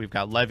Dragon, we've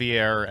got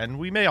Leviair, and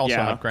we may also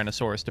have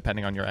Granosaurus,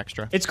 depending on your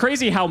extra. It's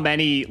crazy how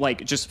many,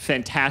 like, just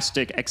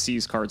fantastic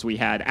Xyz cards we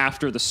had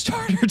after the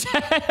starter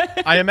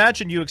deck. I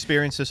imagine you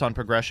experienced this on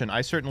progression.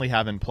 I certainly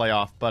have in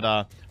playoff,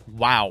 but...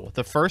 wow,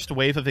 the first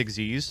wave of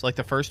Xyz, like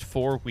the first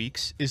 4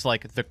 weeks, is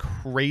like the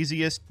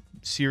craziest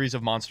series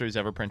of monsters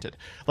ever printed.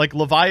 Like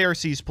Leviair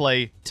sees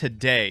play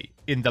today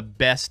in the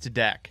best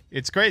deck.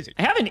 It's crazy.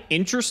 I have an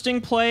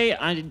interesting play.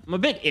 I'm a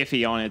bit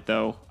iffy on it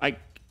though. I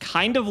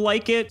kind of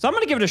like it, so I'm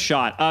gonna give it a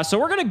shot. So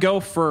we're gonna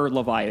go for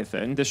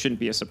Leviathan. This shouldn't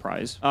be a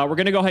surprise. We're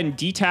gonna go ahead and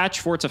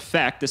detach for its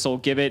effect. This will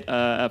give it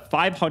a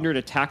 500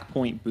 attack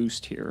point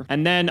boost here,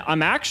 and then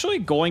I'm actually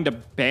going to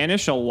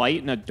banish a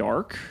light and a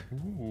dark.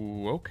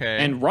 Ooh,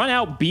 okay. And run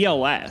out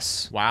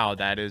BLS. Wow,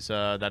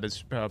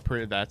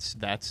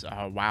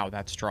 wow,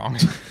 that's strong.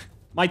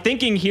 My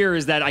thinking here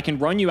is that I can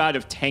run you out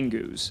of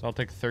Tengus. I'll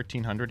take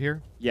 1300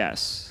 here.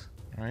 Yes.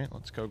 All right,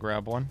 let's go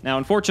grab one. Now,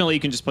 unfortunately,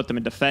 you can just put them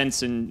in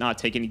defense and not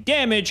take any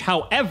damage.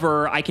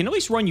 However, I can at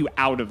least run you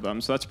out of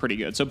them, so that's pretty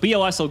good. So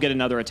BLS will get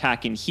another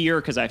attack in here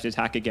because I have to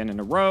attack again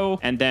in a row.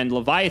 And then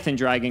Leviathan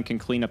Dragon can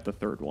clean up the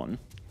third one.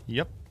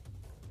 Yep.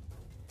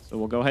 So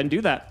we'll go ahead and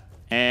do that.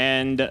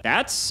 And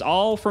that's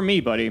all for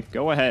me, buddy.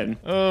 Go ahead.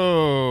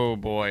 Oh,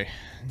 boy.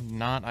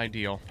 Not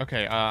ideal.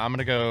 Okay, I'm going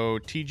to go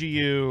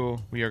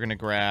TGU. We are going to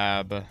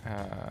grab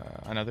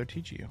another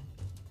TGU.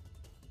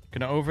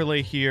 Gonna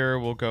overlay here.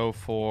 We'll go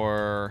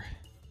for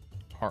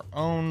our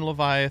own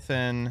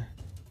Leviathan.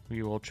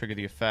 We will trigger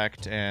the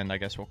effect, and I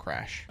guess we'll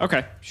crash.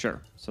 Okay,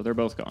 sure. So they're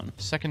both gone.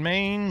 Second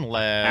main,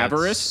 let's...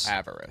 Avarice?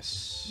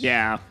 Avarice.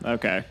 Yeah,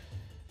 okay.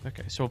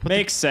 Okay, so we'll put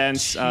Makes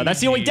sense. That's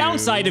the only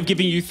downside of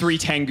giving you 3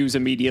 Tengus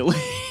immediately.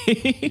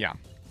 Yeah.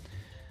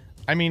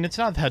 I mean, it's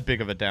not that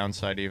big of a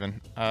downside, even.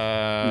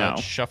 No.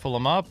 Shuffle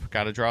them up.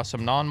 Gotta draw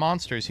some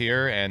non-monsters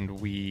here, and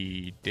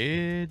we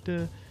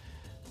did...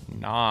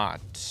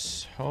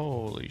 not.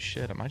 Holy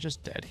shit, am I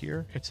just dead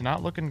here? It's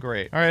not looking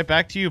great. All right,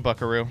 back to you,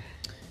 Buckaroo.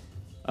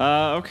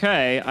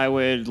 Okay, I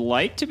would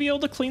like to be able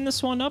to clean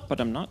this one up,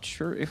 but I'm not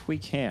sure if we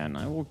can.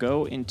 I will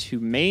go into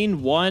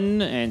main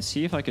 1 and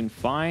see if I can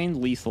find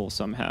lethal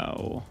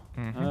somehow.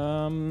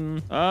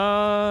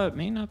 It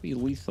may not be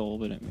lethal,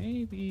 but it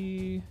may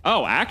be...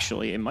 Oh,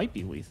 actually, it might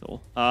be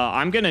lethal.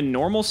 I'm gonna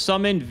normal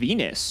summon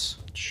Venus.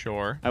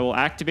 Sure. I will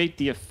activate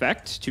the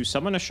effect to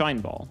summon a Shine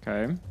Ball.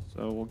 Okay,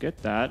 so we'll get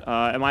that.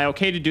 Am I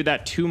okay to do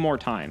that 2 more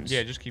times?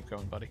 Yeah, just keep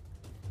going, buddy.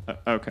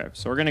 Okay,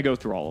 so we're gonna go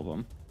through all of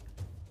them.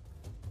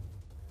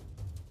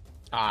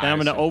 Then I'm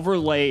going to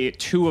overlay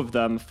 2 of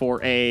them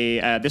for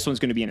a... this one's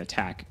going to be an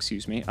attack,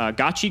 excuse me.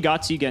 Gachi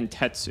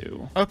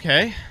Gentetsu.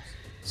 Okay.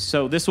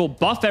 So this will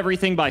buff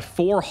everything by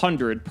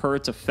 400 per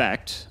its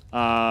effect.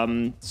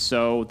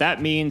 So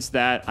that means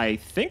that I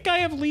think I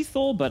have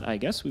lethal, but I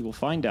guess we will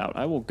find out.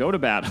 I will go to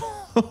battle.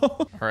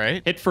 All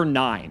right. Hit for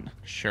 9.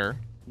 Sure.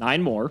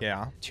 9 more.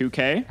 Yeah.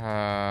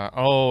 2K.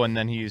 Oh, and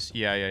then he's...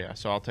 Yeah.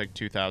 So I'll take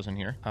 2,000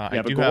 here. I do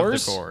have the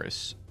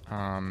Gores.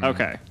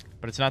 Okay.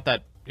 But it's not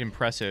that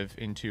impressive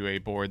into a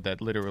board that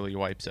literally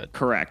wipes it.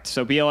 Correct.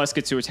 So BLS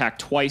gets to attack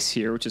twice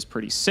here, which is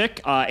pretty sick.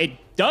 It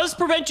does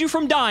prevent you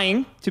from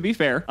dying, to be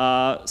fair.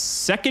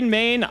 Second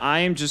main, I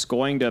am just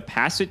going to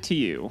pass it to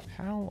you.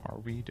 How are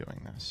we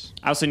doing this?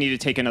 I also need to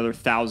take another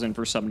 1,000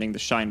 for summoning the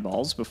Shine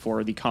Balls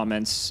before the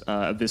comments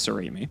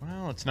eviscerate me.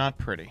 Well, it's not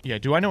pretty. Yeah,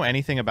 do I know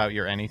anything about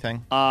your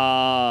anything?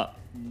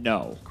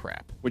 No.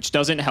 Crap. Which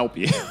doesn't help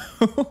you.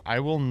 I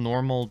will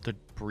normal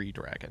Debris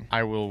Dragon.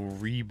 I will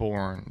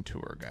Reborn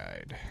Tour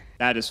Guide.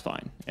 That is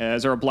fine.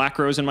 Is there a Black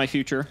Rose in my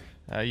future?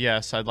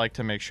 Yes, I'd like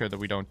to make sure that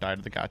we don't die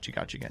to the Gachi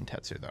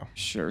Gentetsu, though.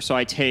 Sure. So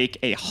I take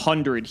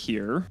 100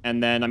 here,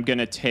 and then I'm going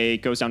to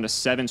take... Goes down to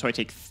 7, so I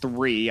take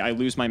 3. I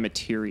lose my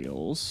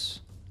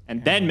materials.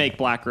 And then make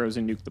Black Rose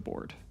and nuke the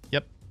board.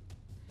 Yep.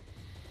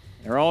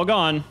 They're all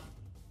gone.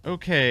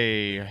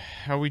 Okay,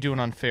 how are we doing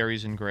on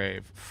Fairies and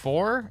Grave?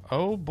 4?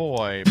 Oh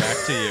boy, back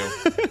to you.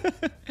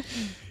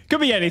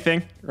 Could be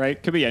anything,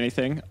 right? Could be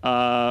anything.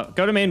 Go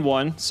to main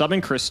 1,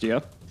 summon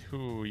Christia.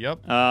 Ooh, yep.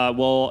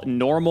 Well,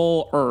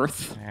 normal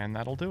Earth. And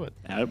that'll do it.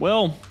 That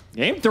will.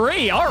 Game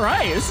 3. All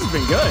right, this has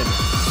been good.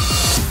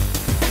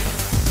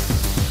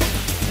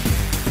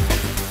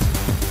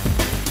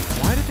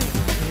 Why did they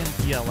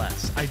ban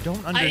BLS? I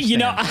don't understand. You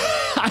know,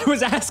 I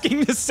was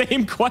asking the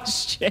same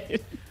question.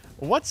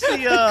 What's the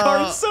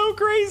card's so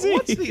crazy.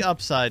 What's the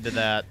upside to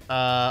that?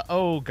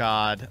 Oh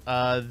god.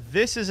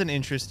 This is an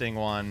interesting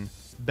one.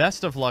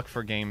 Best of luck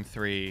for game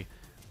 3.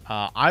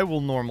 I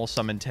will normal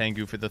summon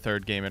Tengu for the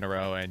 3rd game in a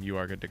row, and you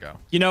are good to go.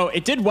 You know,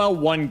 it did well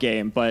one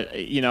game, but,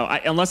 you know,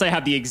 unless I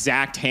have the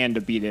exact hand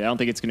to beat it, I don't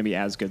think it's going to be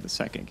as good the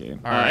 2nd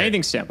game. All right.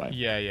 Anything standby.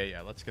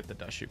 Yeah. Let's get the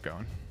dust shoot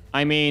going.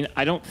 I mean,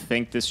 I don't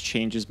think this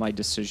changes my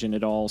decision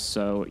at all,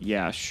 so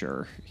yeah,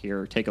 sure.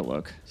 Here, take a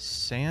look.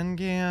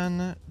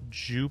 Sangan,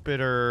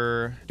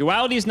 Jupiter.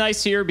 Duality's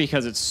nice here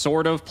because it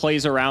sort of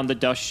plays around the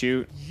dust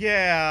shoot.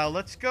 Yeah,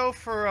 let's go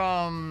for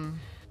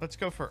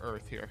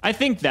Earth here. I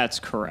think that's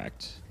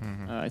correct.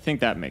 I think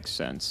that makes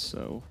sense.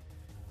 So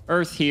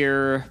Earth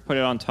here, put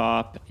it on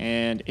top,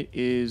 and it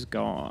is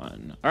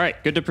gone. All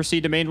right, good to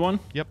proceed to main 1?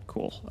 Yep.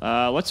 Cool.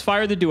 Let's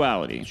fire the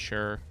Duality.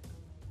 Sure.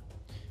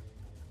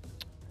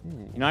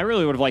 You know, I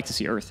really would have liked to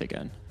see Earth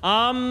again.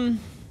 Well,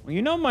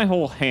 you know my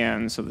whole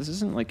hand, so this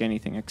isn't like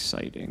anything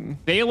exciting.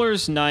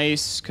 Baylor's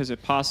nice because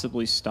it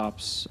possibly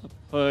stops a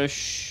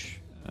push.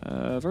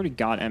 I've already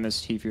got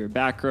MST for your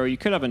back row. You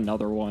could have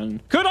another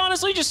one. Could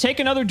honestly just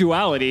take another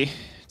Duality.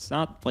 It's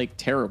not, like,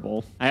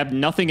 terrible. I have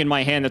nothing in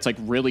my hand that's, like,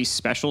 really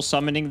special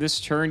summoning this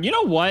turn. You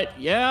know what?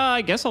 Yeah,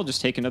 I guess I'll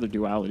just take another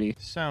Duality.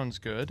 Sounds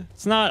good.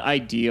 It's not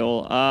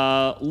ideal.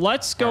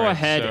 Let's go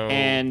ahead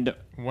and...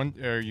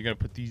 Are you going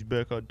to put these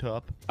back on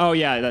top? Oh,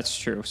 yeah, that's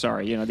true.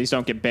 Sorry. You know, these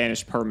don't get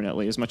banished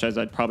permanently as much as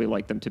I'd probably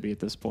like them to be at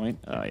this point.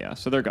 Yeah,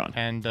 so they're gone.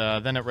 And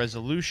then at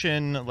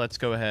Resolution, let's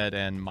go ahead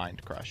and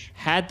Mind Crush.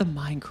 Had the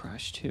Mind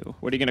Crush, too.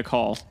 What are you going to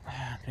call?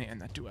 Man,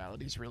 that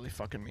Duality's really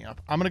fucking me up.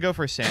 I'm going to go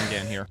for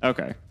Sangan here.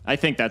 Okay. I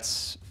think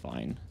that's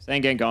fine.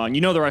 Sangan gone.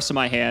 You know the rest of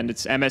my hand.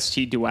 It's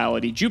MST,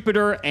 Duality,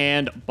 Jupiter,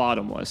 and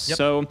Bottomless. Yep.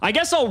 So I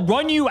guess I'll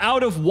run you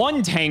out of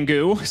one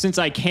Tengu since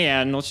I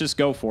can. Let's just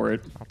go for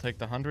it. I'll take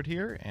the 100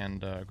 here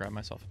and grab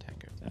myself a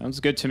Tengu. Sounds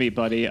good to me,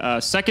 buddy.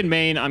 Second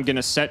main, I'm going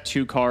to set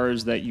 2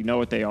 cards that you know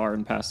what they are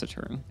and pass the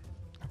turn.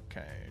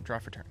 Okay. Draw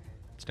for turn.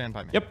 Stand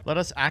by me. Yep. Let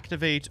us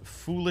activate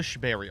Foolish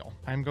Burial.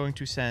 I'm going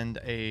to send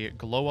a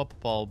glow-up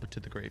bulb to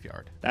the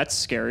graveyard. That's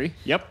scary.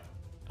 Yep.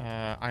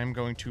 I'm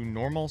going to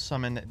normal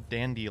summon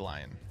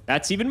Dandelion.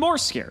 That's even more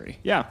scary.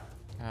 Yeah.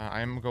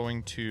 I'm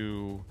going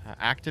to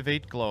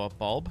activate glow-up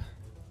bulb.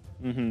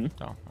 Mm-hmm.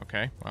 Oh,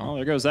 okay. Well,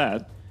 there goes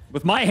that.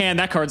 With my hand,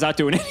 that card's not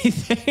doing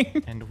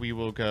anything. And we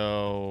will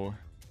go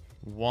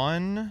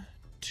 1,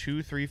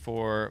 2, 3,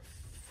 4,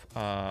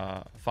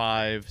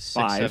 5,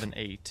 6, 7,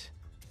 8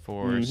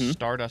 for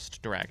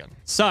Stardust Dragon.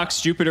 Sucks.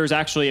 Jupiter's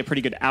actually a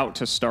pretty good out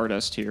to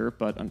Stardust here,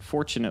 but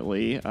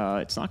unfortunately,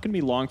 it's not going to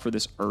be long for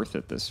this Earth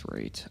at this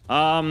rate.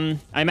 I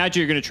imagine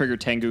you're going to trigger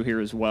Tengu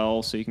here as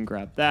well, so you can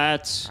grab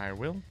that. I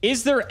will.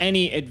 Is there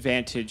any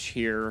advantage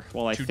here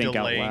while I think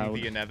out loud? Delaying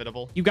the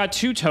inevitable? You've got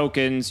 2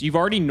 tokens. You've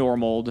already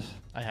normaled.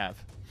 I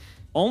have.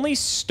 Only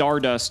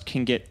Stardust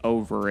can get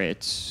over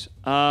it.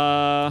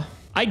 I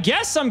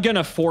guess I'm going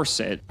to force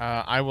it.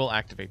 I will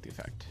activate the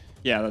effect.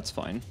 Yeah, that's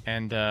fine.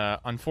 And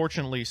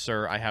unfortunately,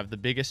 sir, I have the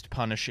biggest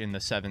punish in the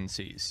 7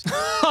 seas.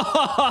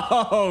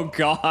 Oh,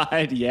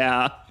 God,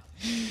 yeah.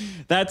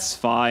 That's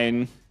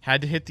fine.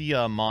 Had to hit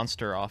the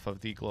monster off of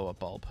the glow-up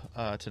bulb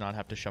to not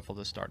have to shuffle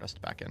the Stardust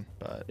back in.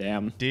 But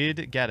damn.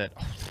 Did get it.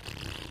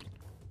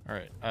 All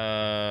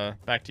right,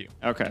 back to you.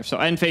 Okay, so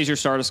end phase, your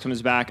Stardust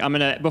comes back. I'm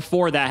gonna,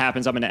 before that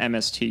happens, I'm gonna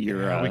MST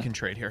your we can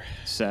trade here.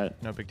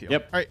 Set. No big deal.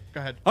 Yep. All right, go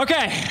ahead.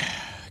 Okay,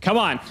 come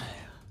on.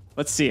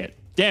 Let's see it.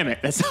 Damn it,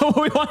 that's not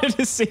what we wanted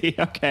to see.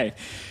 Okay,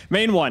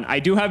 main 1, I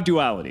do have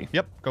Duality.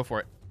 Yep, go for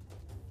it.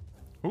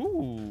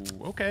 Ooh,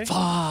 okay.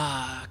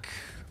 Fuck.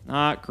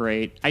 Not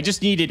great. I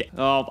just needed,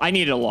 I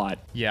needed a lot.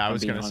 Yeah, I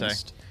was gonna say.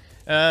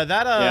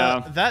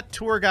 That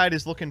tour guide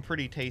is looking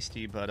pretty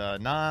tasty,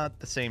 but not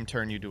the same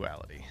turn you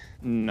Duality.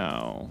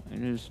 No,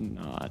 it is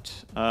not.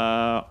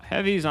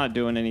 Heavy's not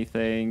doing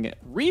anything.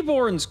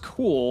 Reborn's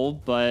cool,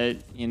 but,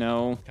 you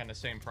know... Kind of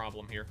same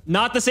problem here.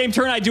 Not the same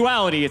turn I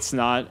Duality, it's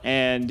not.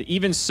 And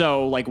even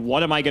so, like,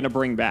 what am I going to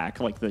bring back?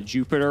 Like, the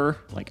Jupiter?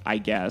 Like, I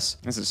guess.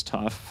 This is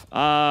tough.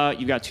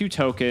 You've got 2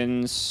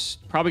 tokens.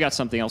 Probably got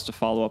something else to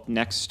follow up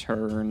next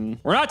turn.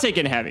 We're not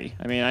taking Heavy.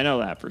 I mean, I know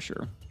that for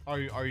sure.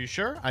 Are you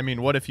sure? I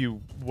mean, what if you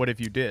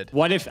did?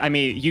 What if, I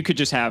mean, you could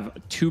just have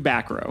 2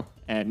 back row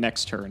at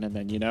next turn, and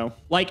then, you know,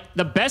 like,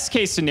 the best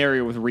case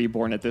scenario with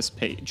Reborn at this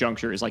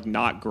juncture is, like,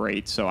 not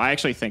great, so I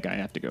actually think I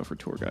have to go for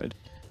Tour Guide.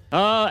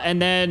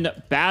 And then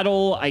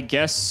battle, I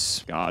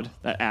guess. God,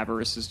 that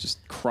Avarice is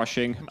just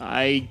crushing.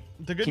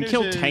 The good can news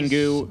kill is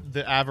Tengu.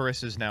 The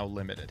Avarice is now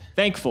limited.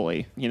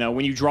 Thankfully, you know,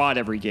 when you draw it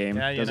every game,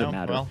 Yeah, it doesn't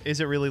matter. Well, is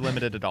it really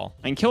limited at all?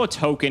 I can kill a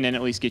token and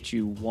at least get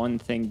you one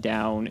thing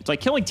down. It's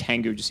like killing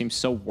Tengu just seems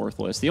so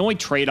worthless. The only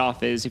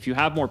trade-off is if you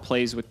have more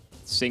plays with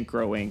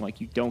synchroing, like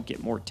you don't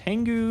get more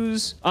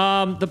Tengus.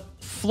 The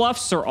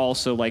fluffs are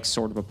also like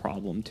sort of a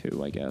problem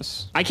too, I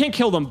guess. I can't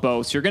kill them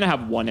both, so you're gonna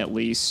have one at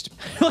least.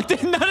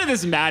 Like none of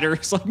this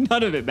matters. Like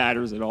none of it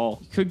matters at all.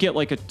 You could get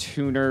like a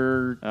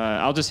tuner.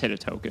 I'll just hit a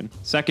token.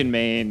 Second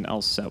main,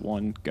 I'll set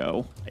one,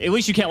 go. At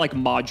least you can't like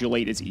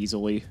modulate as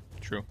easily.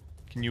 True.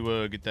 Can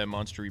you get that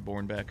monster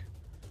reborn back?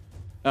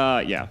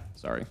 Yeah,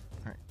 sorry.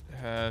 All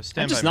right.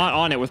 Stand I'm just by not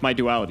on it with my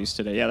dualities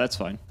today. Yeah, that's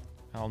fine.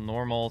 I'll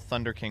normal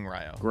Thunder King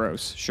Ryo.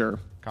 Gross, sure.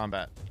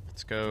 Combat.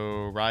 Let's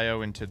go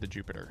Ryo into the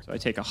Jupiter. So I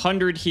take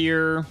 100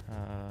 here.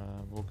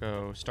 We'll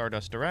go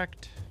Stardust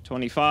Direct.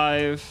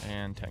 25.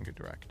 And Tengu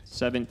Direct.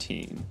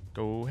 17.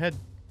 Go ahead.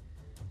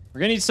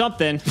 We're gonna need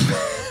something.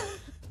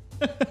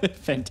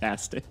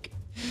 Fantastic.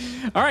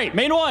 All right,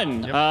 main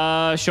one.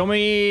 Yep. Show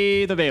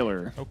me the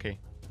Veiler. Okay.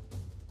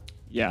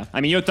 Yeah, I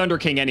mean, you had Thunder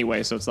King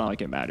anyway, so it's not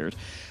like it mattered.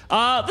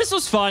 This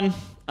was fun.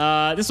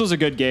 This was a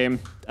good game.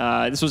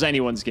 This was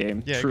anyone's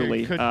game, yeah,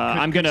 truly.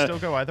 I'm gonna still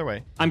go either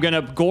way. I'm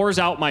gonna Gores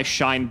out my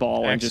Shine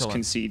Ball and just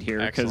concede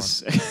here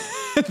because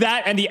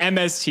that and the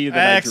MST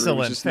that I drew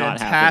was just not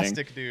happening.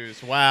 Fantastic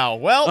news. Wow.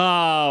 Well.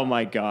 Oh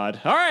my God.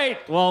 All right.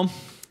 Well,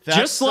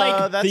 just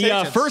like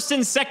the first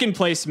and second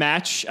place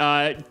match,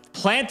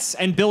 Plants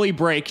and Billy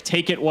Break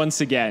take it once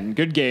again.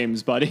 Good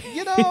games, buddy.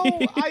 You know,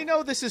 I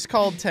know this is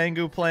called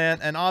Tengu Plant,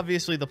 and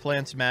obviously the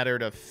plants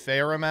mattered a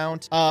fair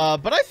amount.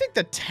 But I think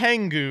the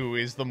Tengu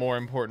is the more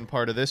important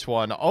part of this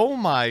one. Oh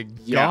my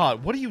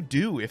God. What do you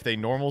do if they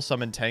normal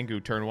summon Tengu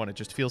turn one? It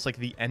just feels like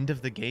the end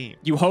of the game.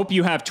 You hope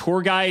you have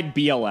Tour Guide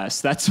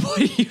BLS. That's what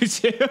you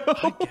do.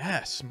 I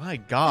guess. My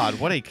God,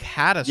 what a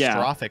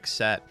catastrophic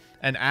set.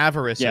 And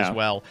Avarice as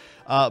well.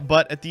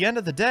 But at the end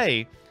of the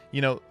day, you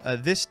know,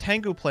 this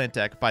Tengu Plant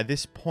deck, by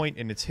this point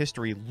in its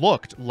history,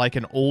 looked like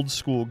an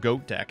old-school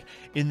GOAT deck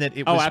in that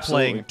it was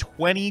playing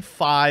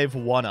 25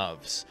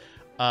 one-ofs.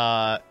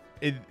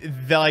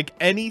 Like,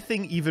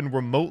 anything even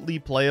remotely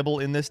playable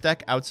in this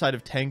deck outside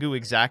of Tengu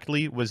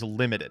exactly was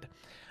limited.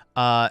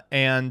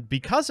 And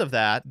because of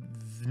that,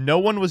 no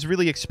one was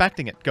really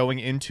expecting it going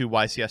into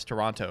YCS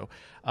Toronto.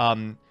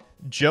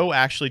 Joe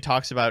actually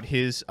talks about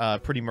his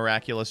pretty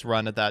miraculous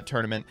run at that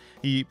tournament.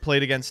 He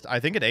played against, I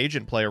think, an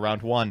agent player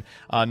round one.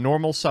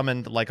 Normal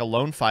summoned like a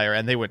Lone Fire,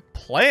 and they went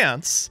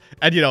plants.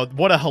 And, you know,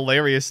 what a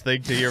hilarious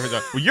thing to hear.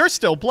 Well, you're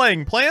still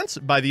playing plants?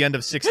 By the end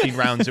of 16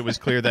 rounds, it was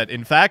clear that,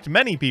 in fact,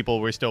 many people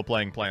were still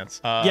playing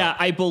plants. Yeah,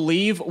 I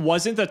believe,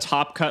 wasn't the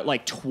top cut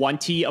like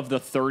 20 of the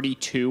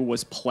 32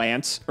 was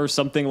plants or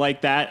something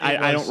like that?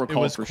 I don't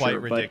recall for sure. It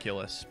was quite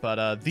ridiculous.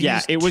 But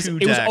these it was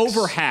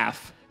over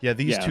half. Yeah,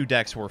 these two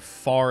decks were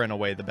far and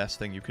away the best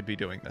thing you could be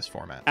doing this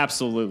format.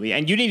 Absolutely.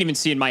 And you didn't even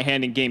see in my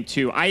hand in game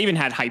 2, I even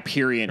had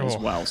Hyperion as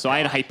well. So I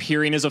had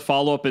Hyperion as a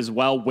follow-up as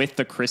well with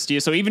the Christia.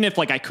 So even if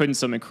like I couldn't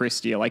summon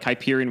Christia, like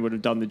Hyperion would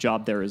have done the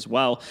job there as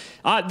well.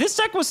 This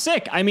deck was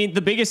sick. I mean,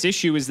 the biggest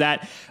issue is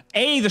that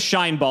A, the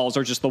Shine Balls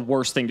are just the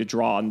worst thing to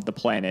draw on the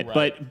planet. Right.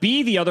 But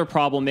B, the other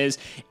problem is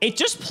it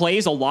just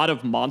plays a lot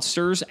of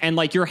monsters and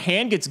like your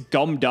hand gets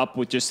gummed up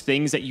with just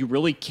things that you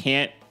really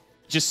can't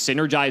just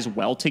synergize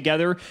well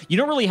together. You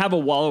don't really have a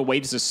wall of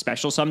ways to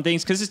special some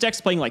things because this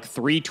deck's playing like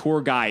 3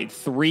 Tour Guide,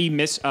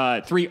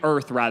 3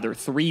 Earth rather,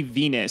 3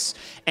 Venus,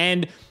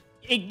 and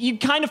you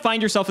kind of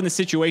find yourself in the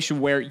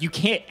situation where you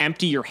can't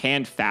empty your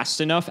hand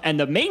fast enough. And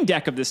the main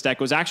deck of this deck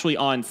was actually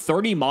on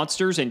 30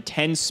 monsters and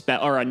 9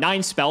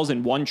 spells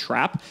and 1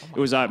 trap. It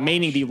was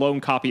maining the lone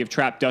copy of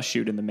Trap Dust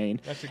Shoot in the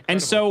main.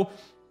 And so,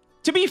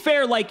 to be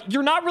fair, like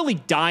you're not really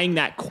dying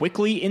that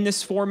quickly in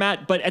this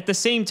format, but at the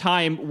same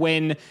time,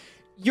 when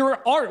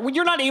you're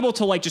not able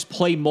to like just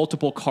play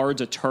multiple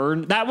cards a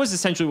turn. That was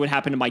essentially what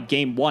happened in my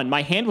game 1.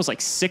 My hand was like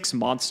 6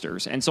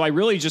 monsters. And so I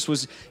really just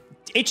was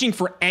itching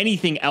for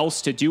anything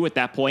else to do at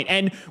that point.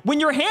 And when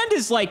your hand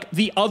is like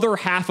the other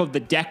half of the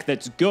deck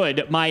that's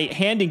good, my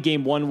hand in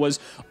game 1 was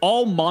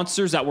all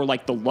monsters that were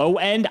like the low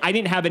end. I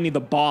didn't have any of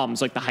the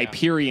bombs like the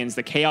Hyperions,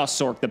 the Chaos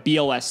Sork, the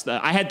BLS.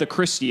 I had the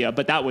Christia,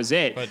 but that was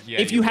it.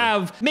 If you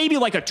have maybe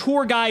like a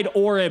Tour Guide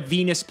or a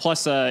Venus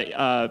plus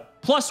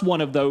plus one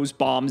of those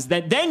bombs,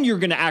 then you're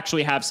going to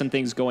actually have some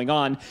things going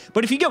on.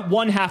 But if you get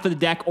one half of the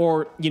deck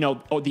or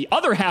the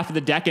other half of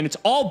the deck and it's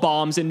all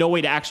bombs and no way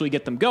to actually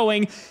get them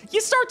going,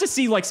 you start to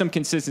see like some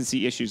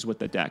consistency issues with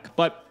the deck.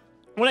 But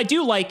What I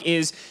do like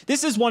is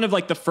this is one of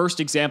like the first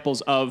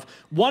examples of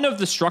one of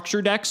the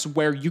structure decks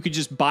where you could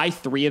just buy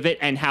 3 of it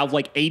and have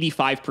like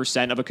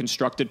 85% of a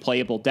constructed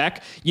playable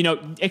deck, you know,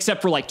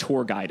 except for like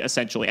tour guide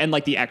essentially and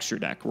like the extra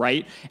deck,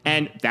 right?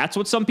 And that's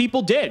what some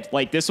people did.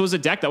 Like this was a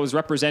deck that was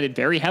represented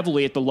very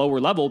heavily at the lower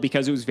level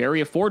because it was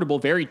very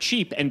affordable, very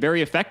cheap, and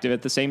very effective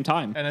at the same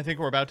time. And I think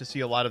we're about to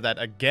see a lot of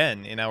that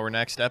again in our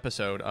next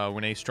episode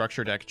when a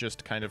structure deck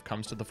just kind of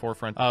comes to the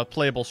forefront.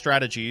 Playable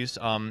strategies,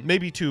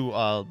 maybe to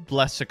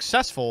less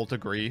successful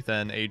degree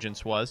than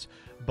Agents was,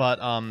 but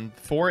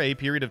for a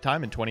period of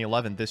time in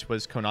 2011, this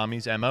was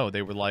Konami's MO.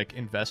 They were like,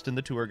 invest in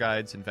the tour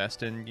guides,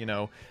 invest in, you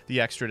know, the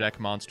extra deck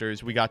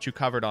monsters. We got you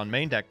covered on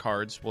main deck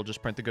cards. We'll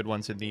just print the good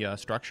ones in the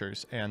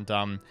structures. And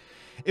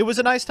it was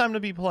a nice time to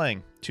be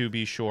playing, to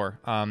be sure.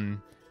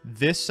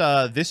 This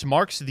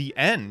marks the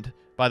end,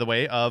 by the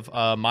way, of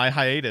my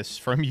hiatus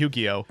from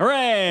Yu-Gi-Oh!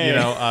 Hooray! You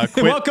know,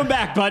 welcome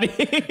back, buddy.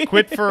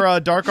 Quit for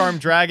Dark Arm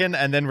Dragon,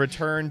 and then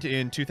returned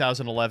in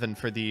 2011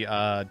 for the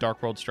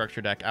Dark World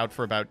structure deck. Out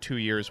for about 2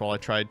 years while I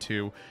tried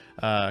to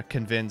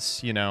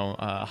convince, you know,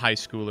 high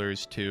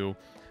schoolers to,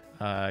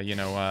 you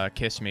know,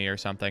 kiss me or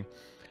something.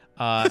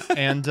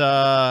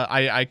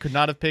 I could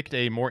not have picked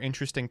a more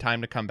interesting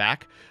time to come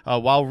back.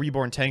 While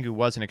Reborn Tengu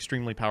was an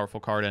extremely powerful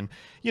card, and,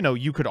 you know,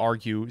 you could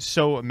argue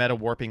so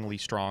meta-warpingly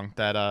strong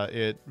that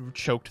it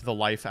choked the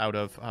life out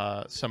of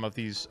some of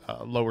these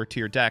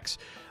lower-tier decks,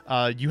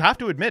 you have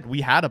to admit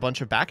we had a bunch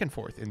of back and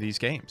forth in these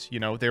games. You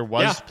know, there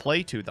was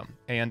play to them,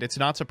 and it's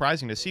not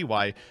surprising to see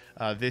why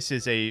this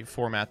is a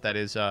format that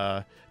is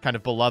kind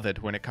of beloved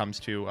when it comes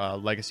to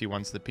legacy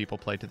ones that people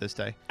play to this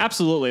day.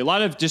 Absolutely. A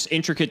lot of just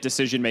intricate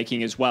decision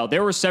making as well.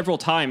 There were several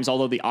times,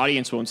 although the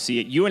audience won't see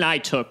it, you and I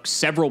took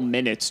several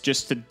minutes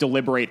just to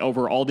deliberate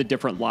over all the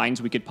different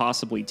lines we could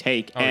possibly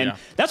take.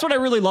 That's what I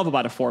really love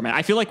about a format.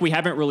 I feel like we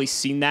haven't really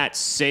seen that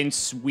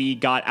since we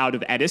got out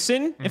of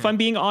Edison, if I'm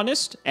being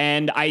honest.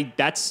 And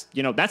that's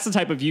the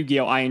type of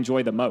Yu-Gi-Oh! I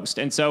enjoy the most.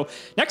 And so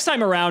next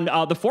time around,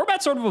 the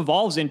format sort of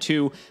evolves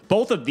into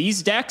both of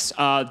these decks,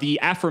 the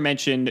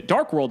aforementioned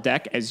Dark World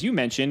deck, as you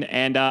mentioned,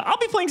 and I'll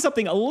be playing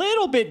something a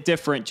little bit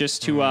different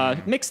just to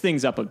mix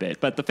things up a bit,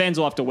 but the fans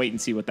will have to wait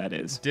and see what that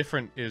is.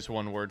 Different is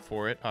one word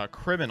for it.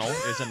 Criminal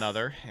is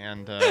another,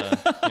 and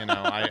you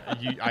know,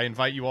 I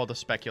invite you all to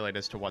speculate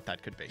as to what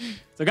that could be.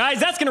 So guys,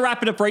 that's going to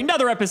wrap it up for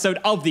another episode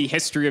of the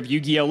History of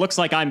Yu-Gi-Oh! Looks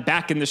like I'm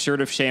back in the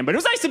shirt of shame, but it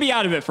was nice to be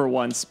out of it for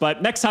once,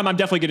 but next time I'm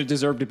definitely going to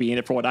deserve to be in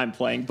it for what I'm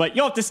playing, but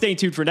you'll have to stay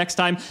tuned for next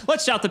time.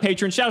 Let's shout the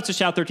patrons. Shout out to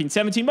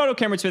Shout1317, Moto,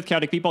 Cameron Smith,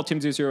 Chaotic People,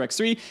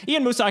 Tim00x3,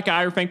 Ian Musaka,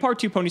 Irefang, Part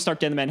 2, Pony Stark,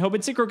 Dan the Man, Hoban,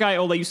 Synchro Guy,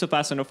 Ola, Yusuf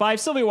Asan05,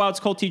 Sylvia Wilds,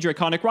 Colt T.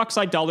 Draconic,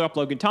 Rockside, Dollar Up,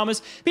 Logan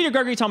Thomas, Peter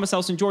Gregory, Thomas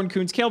Elson, Jordan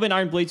Coons, Calvin,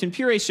 Iron Bladesman,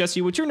 Pure Ace, Jesse,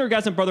 True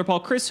Nergasm, Brother Paul,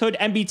 Chris Hood,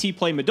 MBT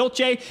Play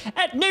Madolce,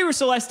 at Nehru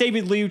Celeste,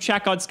 David Liu,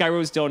 Chakon,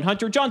 Skyrose, Dylan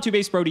Hunter, John Two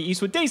Base, Brody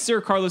Eastwood, Day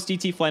Sir, Carlos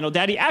DT, Flannel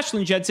Daddy,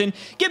 Ashlyn Jensen,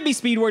 Give Me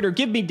Speedward or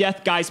Give Me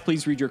Death. Guys,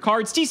 please read your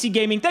cards. TC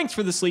Gaming, thanks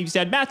for the sleeves,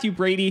 Dad. Matthew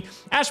Brady,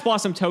 Ash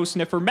Blossom Toe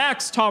Sniffer,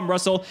 Max, Tom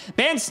Russell,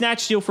 Band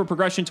Snatch Steel for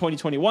Progression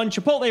 2021,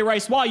 Chipotle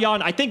Rice,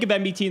 Wayan, I Think of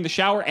MBT in the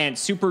Shower, and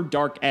Super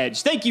Dark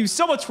Edge. Thank you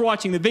so much for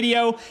watching the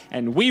video,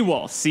 and we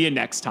will see you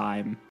next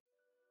time.